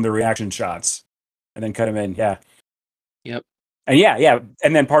film the reaction shots and then cut them in. Yeah. Yep. And yeah.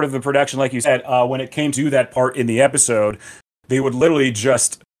 And then part of the production, like you said, when it came to that part in the episode, they would literally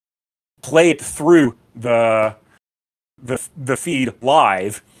just play it through the feed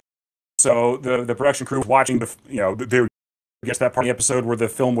live. So the production crew was watching they would guess that part of the episode where the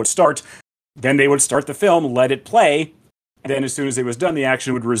film would start. Then they would start the film, let it play, and then as soon as it was done, the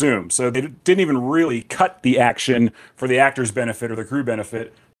action would resume. So they didn't even really cut the action for the actor's benefit or the crew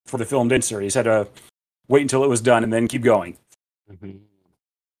benefit for the filmed insert. They just had to wait until it was done and then keep going. Mm-hmm.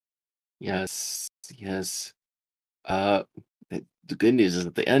 Yes. Yes. Uh, the good news is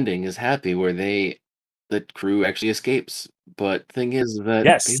that the ending is happy, where the crew actually escapes. But thing is that they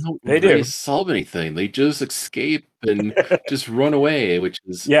Yes, don't they really do. solve anything. They just escape and just run away, which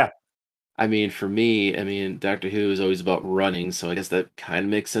is, Yeah. I mean, for me, I mean, Doctor Who is always about running, so I guess that kind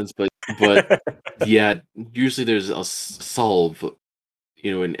of makes sense. But yeah, usually there's a solve,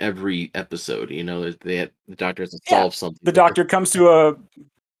 in every episode. The Doctor has to Yeah. solve something. The doctor comes to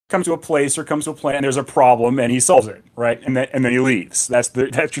a place or comes to a plan. There's a problem, and he solves it, right? And then he leaves. That's your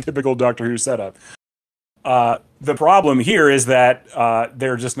typical Doctor Who setup. The problem here is that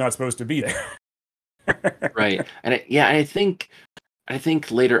they're just not supposed to be there. Right, and I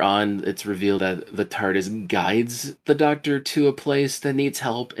think later on it's revealed that the TARDIS guides the Doctor to a place that needs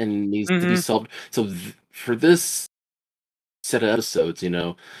help and needs to be Mm-hmm. solved. So for this set of episodes,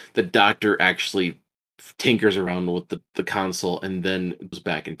 the Doctor actually tinkers around with the console and then goes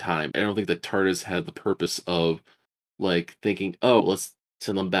back in time. I don't think the TARDIS had the purpose of like thinking, oh, let's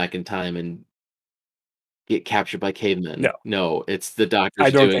send them back in time and get captured by No, cavemen. No, it's the I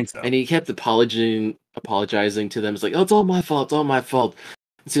Doctor's don't doing, think so. and he kept apologizing to them. It's like, oh, it's all my fault. It's all my fault.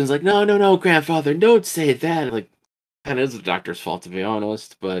 And Susan's like, no, no, no, grandfather, don't say that. Like, kind of is the Doctor's fault to be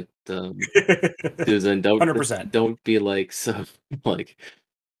honest, but Susan, don't 100%. don't be like so like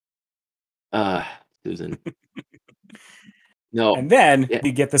uh Susan. No, And then yeah,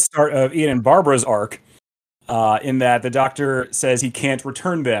 we get the start of Ian and Barbara's arc, in that the Doctor says he can't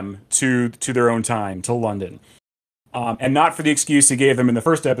return them to their own time, to London. And not for the excuse he gave them in the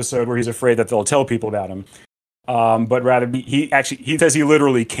first episode where he's afraid that they'll tell people about him. But rather, he says he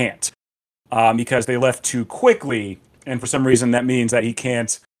literally can't, because they left too quickly, and for some reason that means that he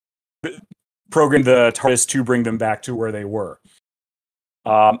can't program the TARDIS to bring them back to where they were.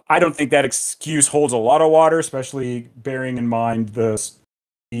 I don't think that excuse holds a lot of water, especially bearing in mind the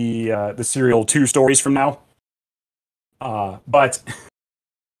serial 2 stories from now. But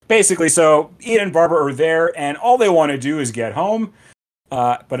basically, so Ian and Barbara are there, and all they want to do is get home.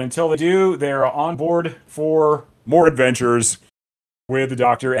 But until they do, they're on board for more adventures with the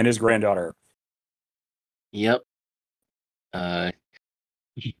Doctor and his granddaughter. yep. Uh,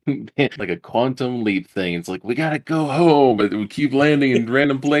 like a quantum leap thing. It's like we gotta go home, but we keep landing in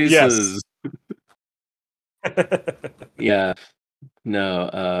random Yes. places. Yeah,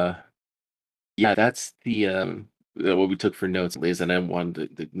 no, yeah, that's the what we took for notes, at least, and I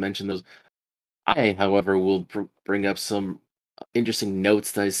wanted to mention those. I, however, will bring up some interesting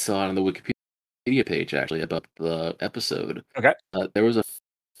notes that I saw on the Wikipedia page actually about the episode. Okay. There was a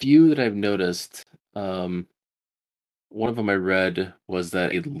few that I've noticed. Um, One of them I read was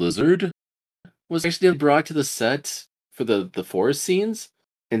that a lizard was actually brought to the set for the forest scenes,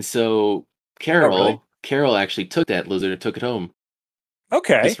 and so Oh, really? Carol actually took that lizard and took it home.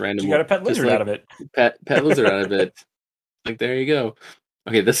 Okay. Just You random, got a pet just lizard out like of it. pet lizard out of it. Like there you go.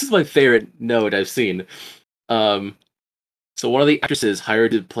 Okay, this is my favorite note I've seen. Um, so one of the actresses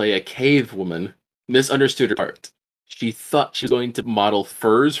hired to play a cave woman misunderstood her part. She thought she was going to model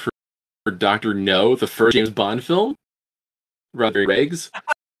furs for Doctor No, the first James Bond film, rather than Regs.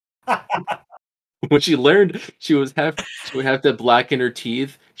 When she learned she would have to blacken her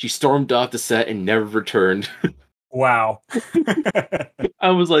teeth, she stormed off the set and never returned. Wow. I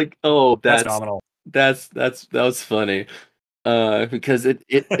was like, "Oh, That's phenomenal. that was funny." Because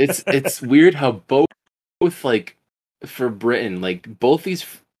it's weird how both like for Britain, like both these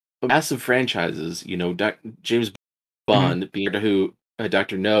massive franchises, James Mhm. Bond being Doctor Who,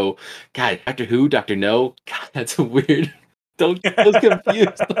 Doctor No, God, Doctor Who, Doctor No, God, that's a weird. Don't I was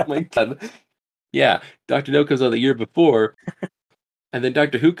confused. Oh my God. Yeah, Doctor No comes out the year before, And then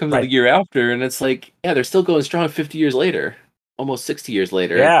Doctor Who comes out the Right. year after, and it's like, yeah, they're still going strong 50 years later, almost 60 years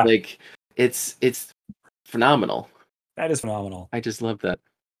later. Yeah, Like, it's phenomenal. that is phenomenal. I just love that.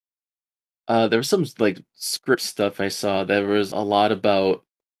 There was some like script stuff I saw. There was a lot about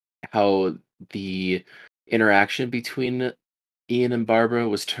how the interaction between Ian and Barbara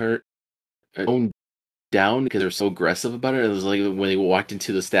was toned down because they're so aggressive about it. It was like when they walked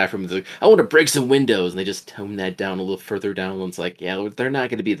into the staff room, it's like, I want to break some windows, and they just toned that down a little further down. And it's like, yeah, they're not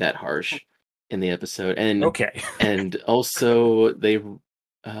going to be that harsh in the episode. Okay. And also they,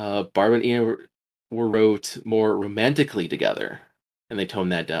 Barbara and Ian were wrote more romantically together, and they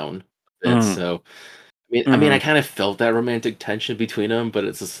toned that down a bit. Mm, So I mhm. kind of felt that romantic tension between them, but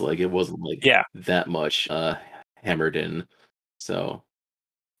it's just like it wasn't like Yeah, that much hammered in. So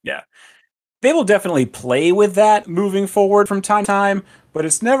yeah. They will definitely play with that moving forward from time to time, but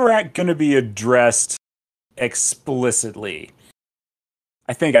it's never going to be addressed explicitly.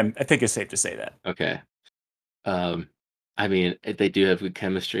 I think it's safe to say that. okay. Um, I mean, they do have good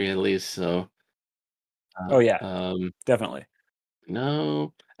chemistry at least. So Oh yeah, um, definitely.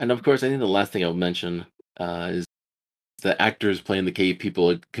 no, and of course, I think the last thing I'll mention is the actors playing the cave people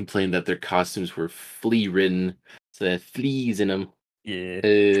had complained that their costumes were flea ridden, so they had fleas in them. Yeah.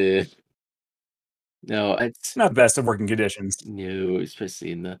 Uh, no, it's Not the best of working conditions. no,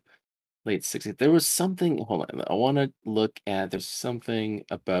 especially in the late 60s. There was something, hold on, I want to look at, there's something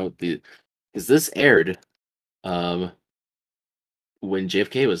about because this aired um when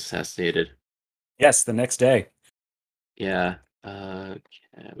JFK was assassinated. Yes, the next day. Yeah. Okay,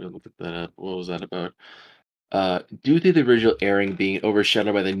 I'm gonna look that up. What was that about? Due to the original airing being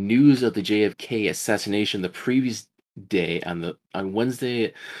overshadowed by the news of the JFK assassination the previous day on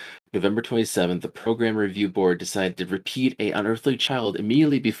Wednesday, November 27th, the program review board decided to repeat A Unearthly Child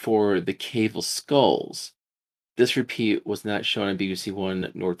immediately before the Cave of Skulls. This repeat was not shown on BBC One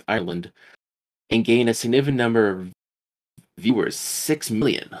North Ireland and gained a significant number of viewers, 6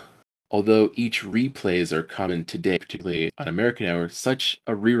 million. Although each replays are common today, particularly on American Hour, such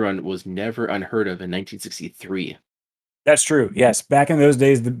a rerun was never unheard of in 1963. That's true. Yes, back in those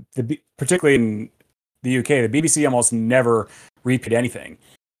days, particularly in the UK, the BBC almost never repeat anything,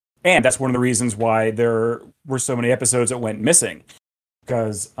 and that's one of the reasons why there were so many episodes that went missing.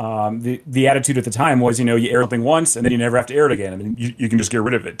 Because the attitude at the time was, you know, you air something once and then you never have to air it again. I mean, you can just get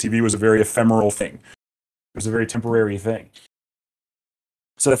rid of it. TV was a very ephemeral thing. It was a very temporary thing.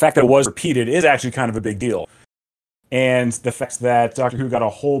 So the fact that it was repeated is actually kind of a big deal. And the fact that Doctor Who got a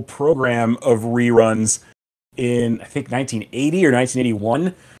whole program of reruns in, I think, 1980 or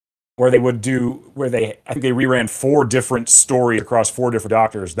 1981, I think they reran 4 different stories across 4 different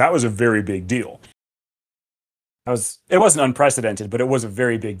doctors. That was a very big deal. It wasn't unprecedented, but it was a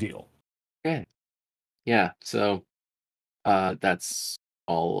very big deal. Okay. Yeah, so that's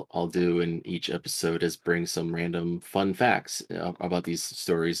all I'll do in each episode is bring some random fun facts about these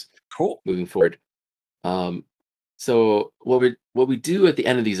stories Cool. moving forward. Um, so what we do at the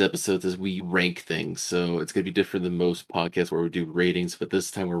end of these episodes is we rank things. So it's gonna be different than most podcasts where we do ratings, but this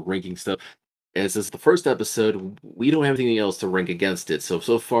time we're ranking stuff. As this is the first episode, we don't have anything else to rank against it. So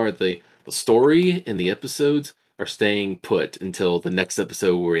far the story and the episodes are staying put until the next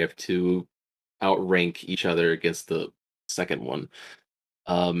episode where we have to outrank each other against the second one.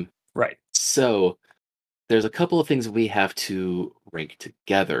 Um, Right. so there's a couple of things we have to rank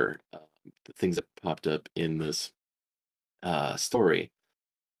together. The things that popped up in this story.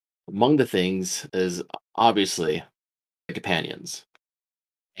 Among the things is obviously the companions,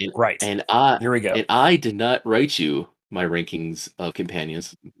 and Right. and I Here we go. and I did not write you my rankings of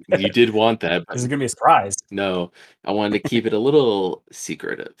companions. You did want that, but This is going to be a surprise. no, I wanted to keep it a little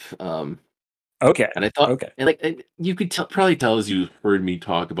secretive. Okay. And I thought, Okay. and you could probably tell as you heard me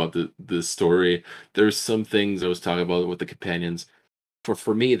talk about the story. There's some things I was talking about with the companions.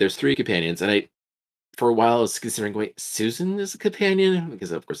 For me, there's 3 companions, and I for a while I was considering, wait, Susan is a companion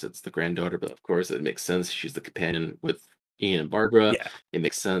because of course it's the granddaughter, but of course it makes sense. She's the companion with Ian and Barbara. Yeah. It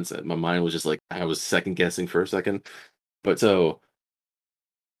makes sense. My mind was just like I was second guessing for a second. But so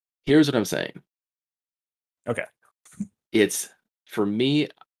here's what I'm saying. Okay. It's for me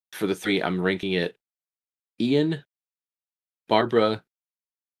for the 3. I'm ranking it Ian, Barbara,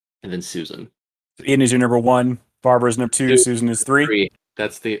 and then Susan. So Ian is your number 1. Barbara is number 2. Two, Susan is 3. 3.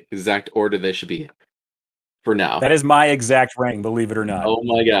 That's the exact order they should be for now. That is my exact ranking, believe it or not. Oh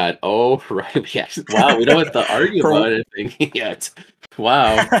my god. Oh right. Yes. Wow. We don't have to argue For about anything yet.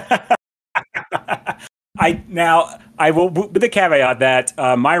 Wow. I will, with the caveat that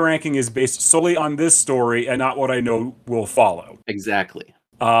my ranking is based solely on this story and not what I know will follow. Exactly.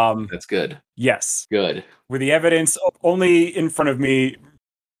 That's good. Yes, Good. with the evidence only in front of me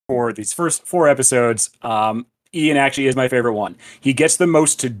for these first 4 episodes, Ian actually is my favorite one. He gets the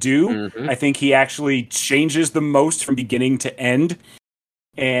most to do. Hmm. I think he actually changes the most from beginning to end,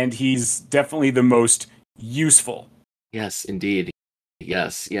 and he's definitely the most useful. Yes, indeed.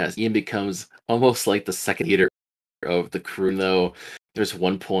 Yes, yes. Ian becomes almost like the second leader of the crew, though. There's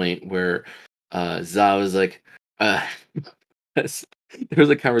one point where Zao is like, uh, there's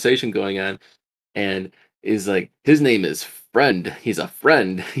a conversation going on, and is like, his name is Friend. He's a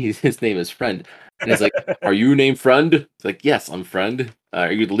friend. His name is Friend. And he's like, are you named Friend? It's like, yes, I'm Friend.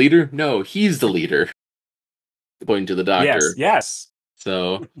 Are you the leader? No, he's the leader, pointing to the Yes, doctor. yes.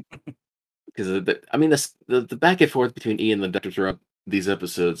 So, because I mean, the back and forth between Ian and the doctor throughout these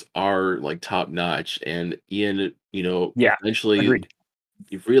episodes are like top notch, and Ian, Yeah, eventually agreed.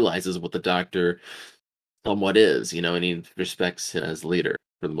 he realizes what the doctor somewhat is, and he respects him as leader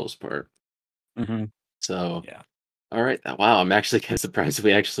for the most part. Hmm. So, Yeah. all right, wow, I'm actually kind of surprised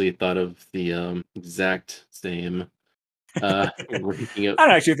we actually thought of the exact same ranking of. I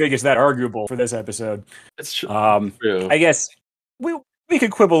don't actually think it's that arguable for this episode. That's true. Um, True. I guess we we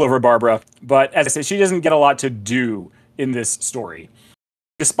could quibble over Barbara, but as I said, she doesn't get a lot to do in this story,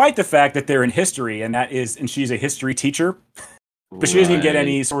 despite the fact that they're in history, and she's a history teacher, but she doesn't even get Right.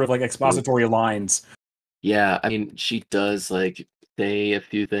 any sort of like expository lines. Yeah, I mean, she does like say a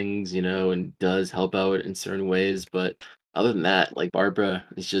few things, and does help out in certain ways, but other than that, like Barbara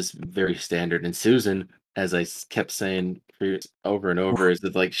is just very standard. And Susan, as kept saying over and over, is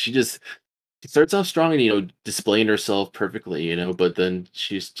that like she starts off strong and displaying herself perfectly, but then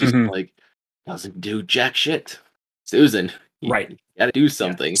she's just Hmm. like doesn't do jack shit. Susan, you Right. gotta do Yeah.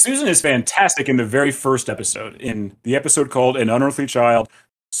 something. Susan is fantastic in the very first episode. In the episode called An Unearthly Child,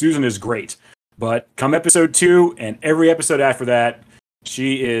 Susan is great. But come episode 2 and every episode after that,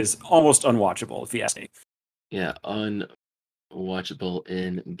 she is almost unwatchable, if you ask me. Yeah, unwatchable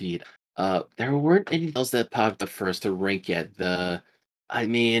indeed. There weren't any else that popped up for us to rank yet. I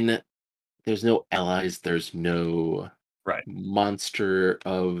mean, there's no allies. There's no Right. monster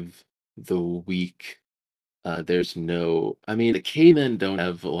of the week. There's no. I mean, the cavemen don't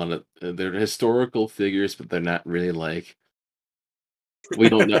have a lot of. They're historical figures, but they're not really like. We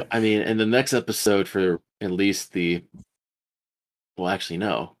don't know. I mean, in the next episode, for at least the. Well, actually,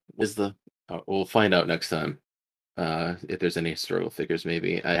 no. Is the. We'll find out next time. If there's any historical figures,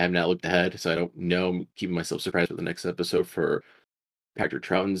 maybe. I have not looked ahead, so I don't know. I'm keeping myself surprised with the next episode for Patrick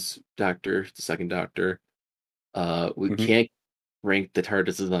Troughton's Doctor, the second Doctor. We Hmm. can't rank the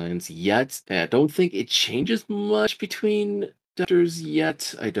TARDIS designs yet. I don't think it changes much between Doctors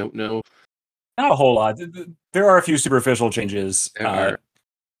yet. I don't know. Not a whole lot. There are a few superficial changes There are.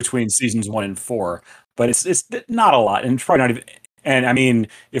 between seasons 1 and 4, but it's not a lot, and it's probably not even. And I mean,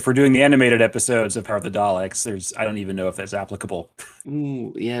 if we're doing the animated episodes of Power of the Daleks, I don't even know if that's applicable.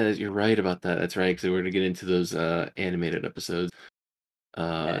 Ooh, yeah, you're right about that. That's right, because we're gonna get into those animated episodes, Yeah.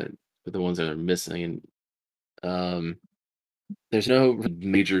 uh, the ones that are missing. And there's no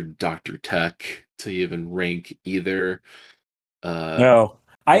major Doctor Tech to even rank either. Uh, No.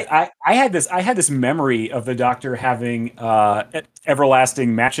 I had this memory of the Doctor having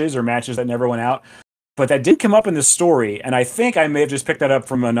everlasting matches or matches that never went out, but that didn't come up in the story, and I think I may have just picked that up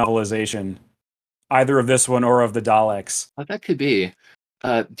from a novelization, either of this one or of the Daleks. that could be.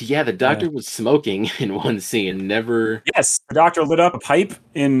 Yeah, the Yeah. Doctor was smoking in one scene. Never. Yes, the Doctor lit up a pipe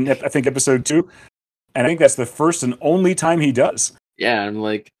in I think episode 2, and I think that's the first and only time he does. Yeah, I'm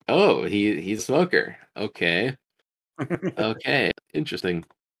like, oh, he's a smoker. Okay, okay, interesting.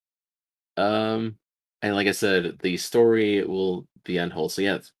 Um, and like I said, the story will be on hold. So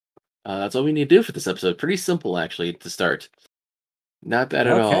yeah, that's all we need to do for this episode. Pretty simple, actually, to start. Not bad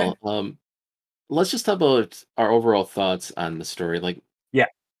at Okay. all. Let's just talk about our overall thoughts on the story. Like, Yeah.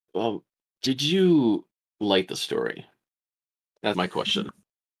 well, did you like the story? That's my question.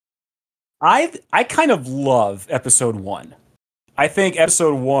 I kind of love episode 1. I think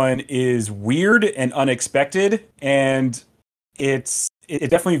episode 1 is weird and unexpected, and it's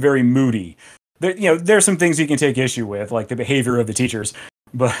definitely very moody. There's some things you can take issue with, like the behavior of the teachers,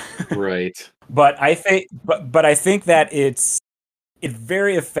 but Right. but I think that it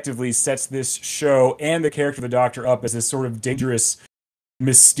very effectively sets this show and the character of the Doctor up as this sort of dangerous,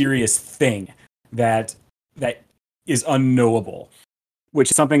 mysterious thing that is unknowable, which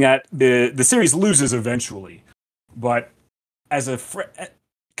is something that the series loses eventually. But as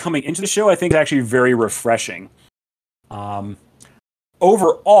coming into the show, I think it's actually very refreshing. Um,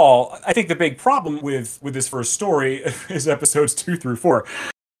 Overall, I think the big problem with this first story is episodes 2 through 4.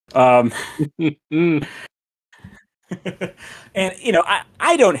 Um, And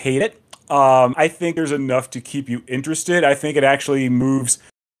I don't hate it. I think there's enough to keep you interested. I think it actually moves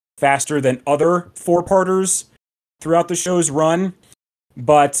faster than other four-parters throughout the show's run,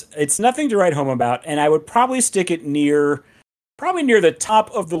 but it's nothing to write home about. And I would probably stick it probably near the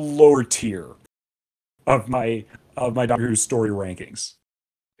top of the lower tier of my Doctor Who story rankings.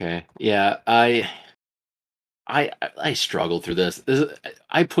 Okay. Yeah, I struggled through this.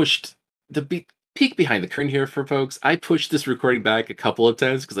 I pushed the peek behind the curtain here for folks. I pushed this recording back a couple of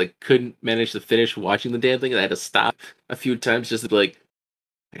times because I couldn't manage to finish watching the damn thing, and I had to stop a few times just to be like,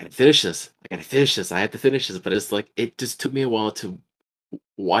 I gotta finish this. I gotta finish this. I have to finish this. But it's like it just took me a while to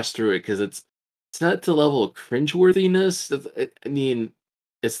watch through it because it's not to the level of cringeworthiness. I mean,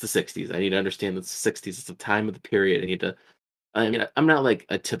 it's the '60s. I need to understand that the '60s. It's the time of the period. I mean, I'm not like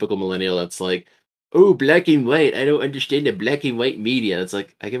a typical millennial that's like, oh, black and white. I don't understand the black and white media. It's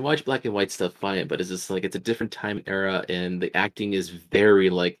like I can watch black and white stuff fine, but it's just like it's a different time era, and the acting is very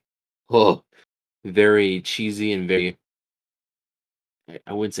like, oh, very cheesy and very.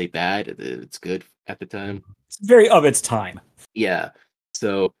 I wouldn't say bad. It's good at the time. It's very of its time. Yeah.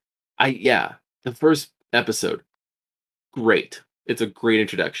 So yeah, the first episode, great. It's a great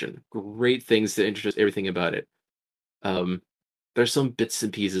introduction. Great things to introduce everything about it. Um, there's some bits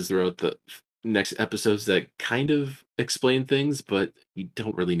and pieces throughout the next episodes that kind of explain things, but you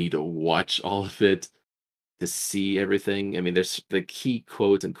don't really need to watch all of it to see everything. I mean, there's the key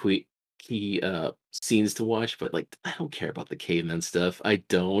quotes and key scenes to watch, but like I don't care about the caveman stuff. I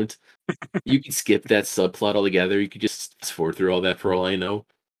don't. You can skip that subplot altogether. You could just fast forward through all that for all I know.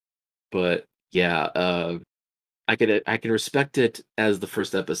 But yeah, I can respect it as the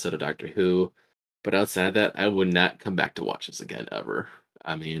first episode of Doctor Who, but outside of that, I would not come back to watch this again ever.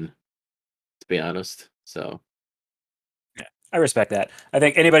 I mean, to be honest. So Yeah, I respect that. I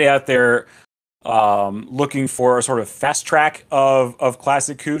think anybody out there looking for a sort of fast track of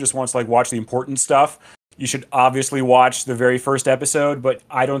classic Who, just wants to like watch the important stuff, you should obviously watch the very first episode, but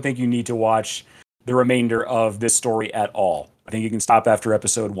I don't think you need to watch the remainder of this story at all. I think you can stop after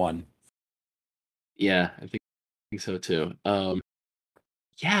episode one. yeah, think so too.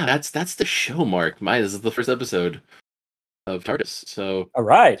 Yeah, that's the show, Mark. This is the first episode of TARDIS, so All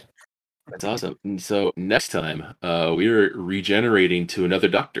right. that's awesome. And so next time, we're regenerating to another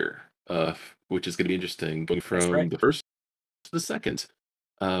Doctor, which is going to be interesting, going That's from right. the first to the second.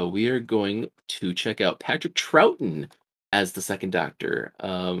 We are going to check out Patrick Troughton as the second Doctor,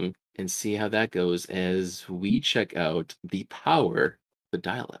 and see how that goes as we check out the power, the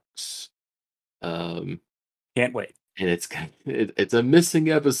dialects. Um, Can't wait. and it's a missing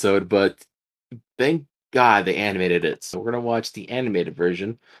episode, but thank God they animated it. So we're gonna watch the animated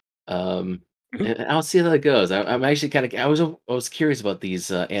version. Um, Mhm. and I'll see how that goes. I'm actually kind of I was curious about these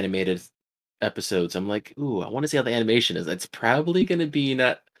animated episodes. I'm like, ooh, I want to see how the animation is. It's probably gonna be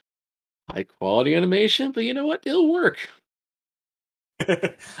not high quality animation, but you know what? It'll work.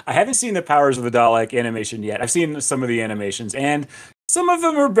 I haven't seen the Powers of the Dalek animation yet. I've seen some of the animations, and some of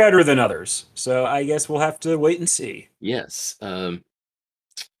them are better than others. So I guess we'll have to wait and see. Yes.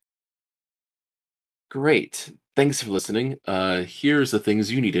 Great. Thanks for listening. Here's the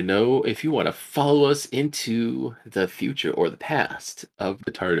things you need to know if you want to follow us into the future or the past of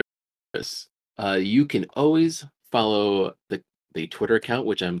the TARDIS. You can always follow the Twitter account,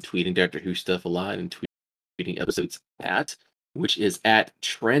 which I'm tweeting Doctor Who stuff a lot and tweeting episodes at, which is at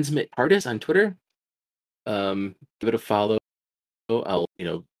Transmit TARDIS on Twitter. Give it a follow. I'll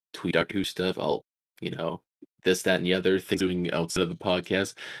tweet Doctor Who stuff. I'll you know this, that, and the other things doing outside of the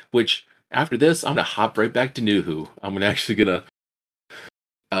podcast. Which after this, I'm gonna hop right back to New Who. I'm gonna actually gonna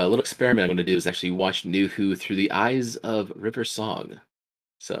a little experiment I'm gonna do is actually watch New Who through the eyes of River Song.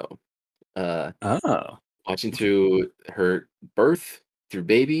 So, uh, Oh. watching through her birth, through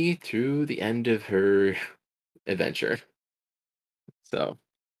baby, through the end of her adventure. So,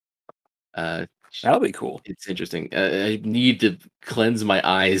 uh, That'll be cool. it's interesting. I need to cleanse my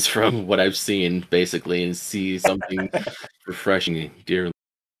eyes from what I've seen, basically, and see something refreshing. Dear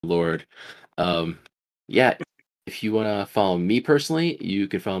Lord. Um, yeah, if you want to follow me personally, you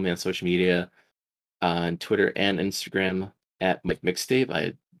can follow me on social media on Twitter and Instagram at Mike Mixtape.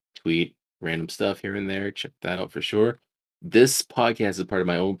 I tweet random stuff here and there. Check that out for sure. This podcast is part of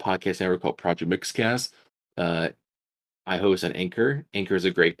my own podcast network called Project Mixcast. Uh, I host on Anchor. Anchor is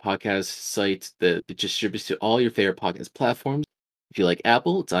a great podcast site that distributes to all your favorite podcast platforms. If you like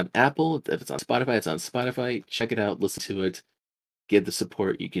Apple, it's on Apple. If it's on Spotify, it's on Spotify. Check it out, listen to it, give the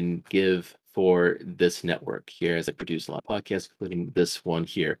support you can give for this network here as I produce a lot of podcasts, including this one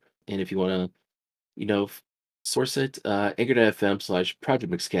here. And if you want to, you know, source it.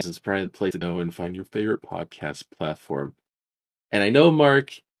 Anchor.fm/Project Mixcast is probably the place to go and find your favorite podcast platform. And I know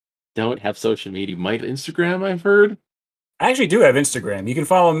Mark don't have social media. You might Instagram, I've heard. I actually do have Instagram. You can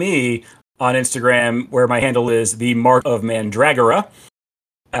follow me on Instagram, where my handle is the Mark of Mandragora.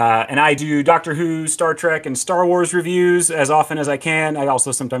 And I do Doctor Who, Star Trek, and Star Wars reviews as often as I can. I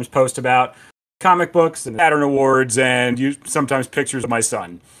also sometimes post about comic books and Saturn Awards, and sometimes pictures of my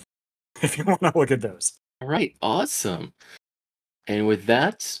son, if you want to look at those. All right, awesome. And with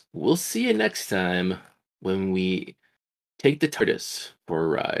that, we'll see you next time when we take the TARDIS for a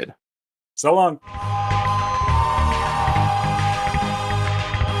ride. So long.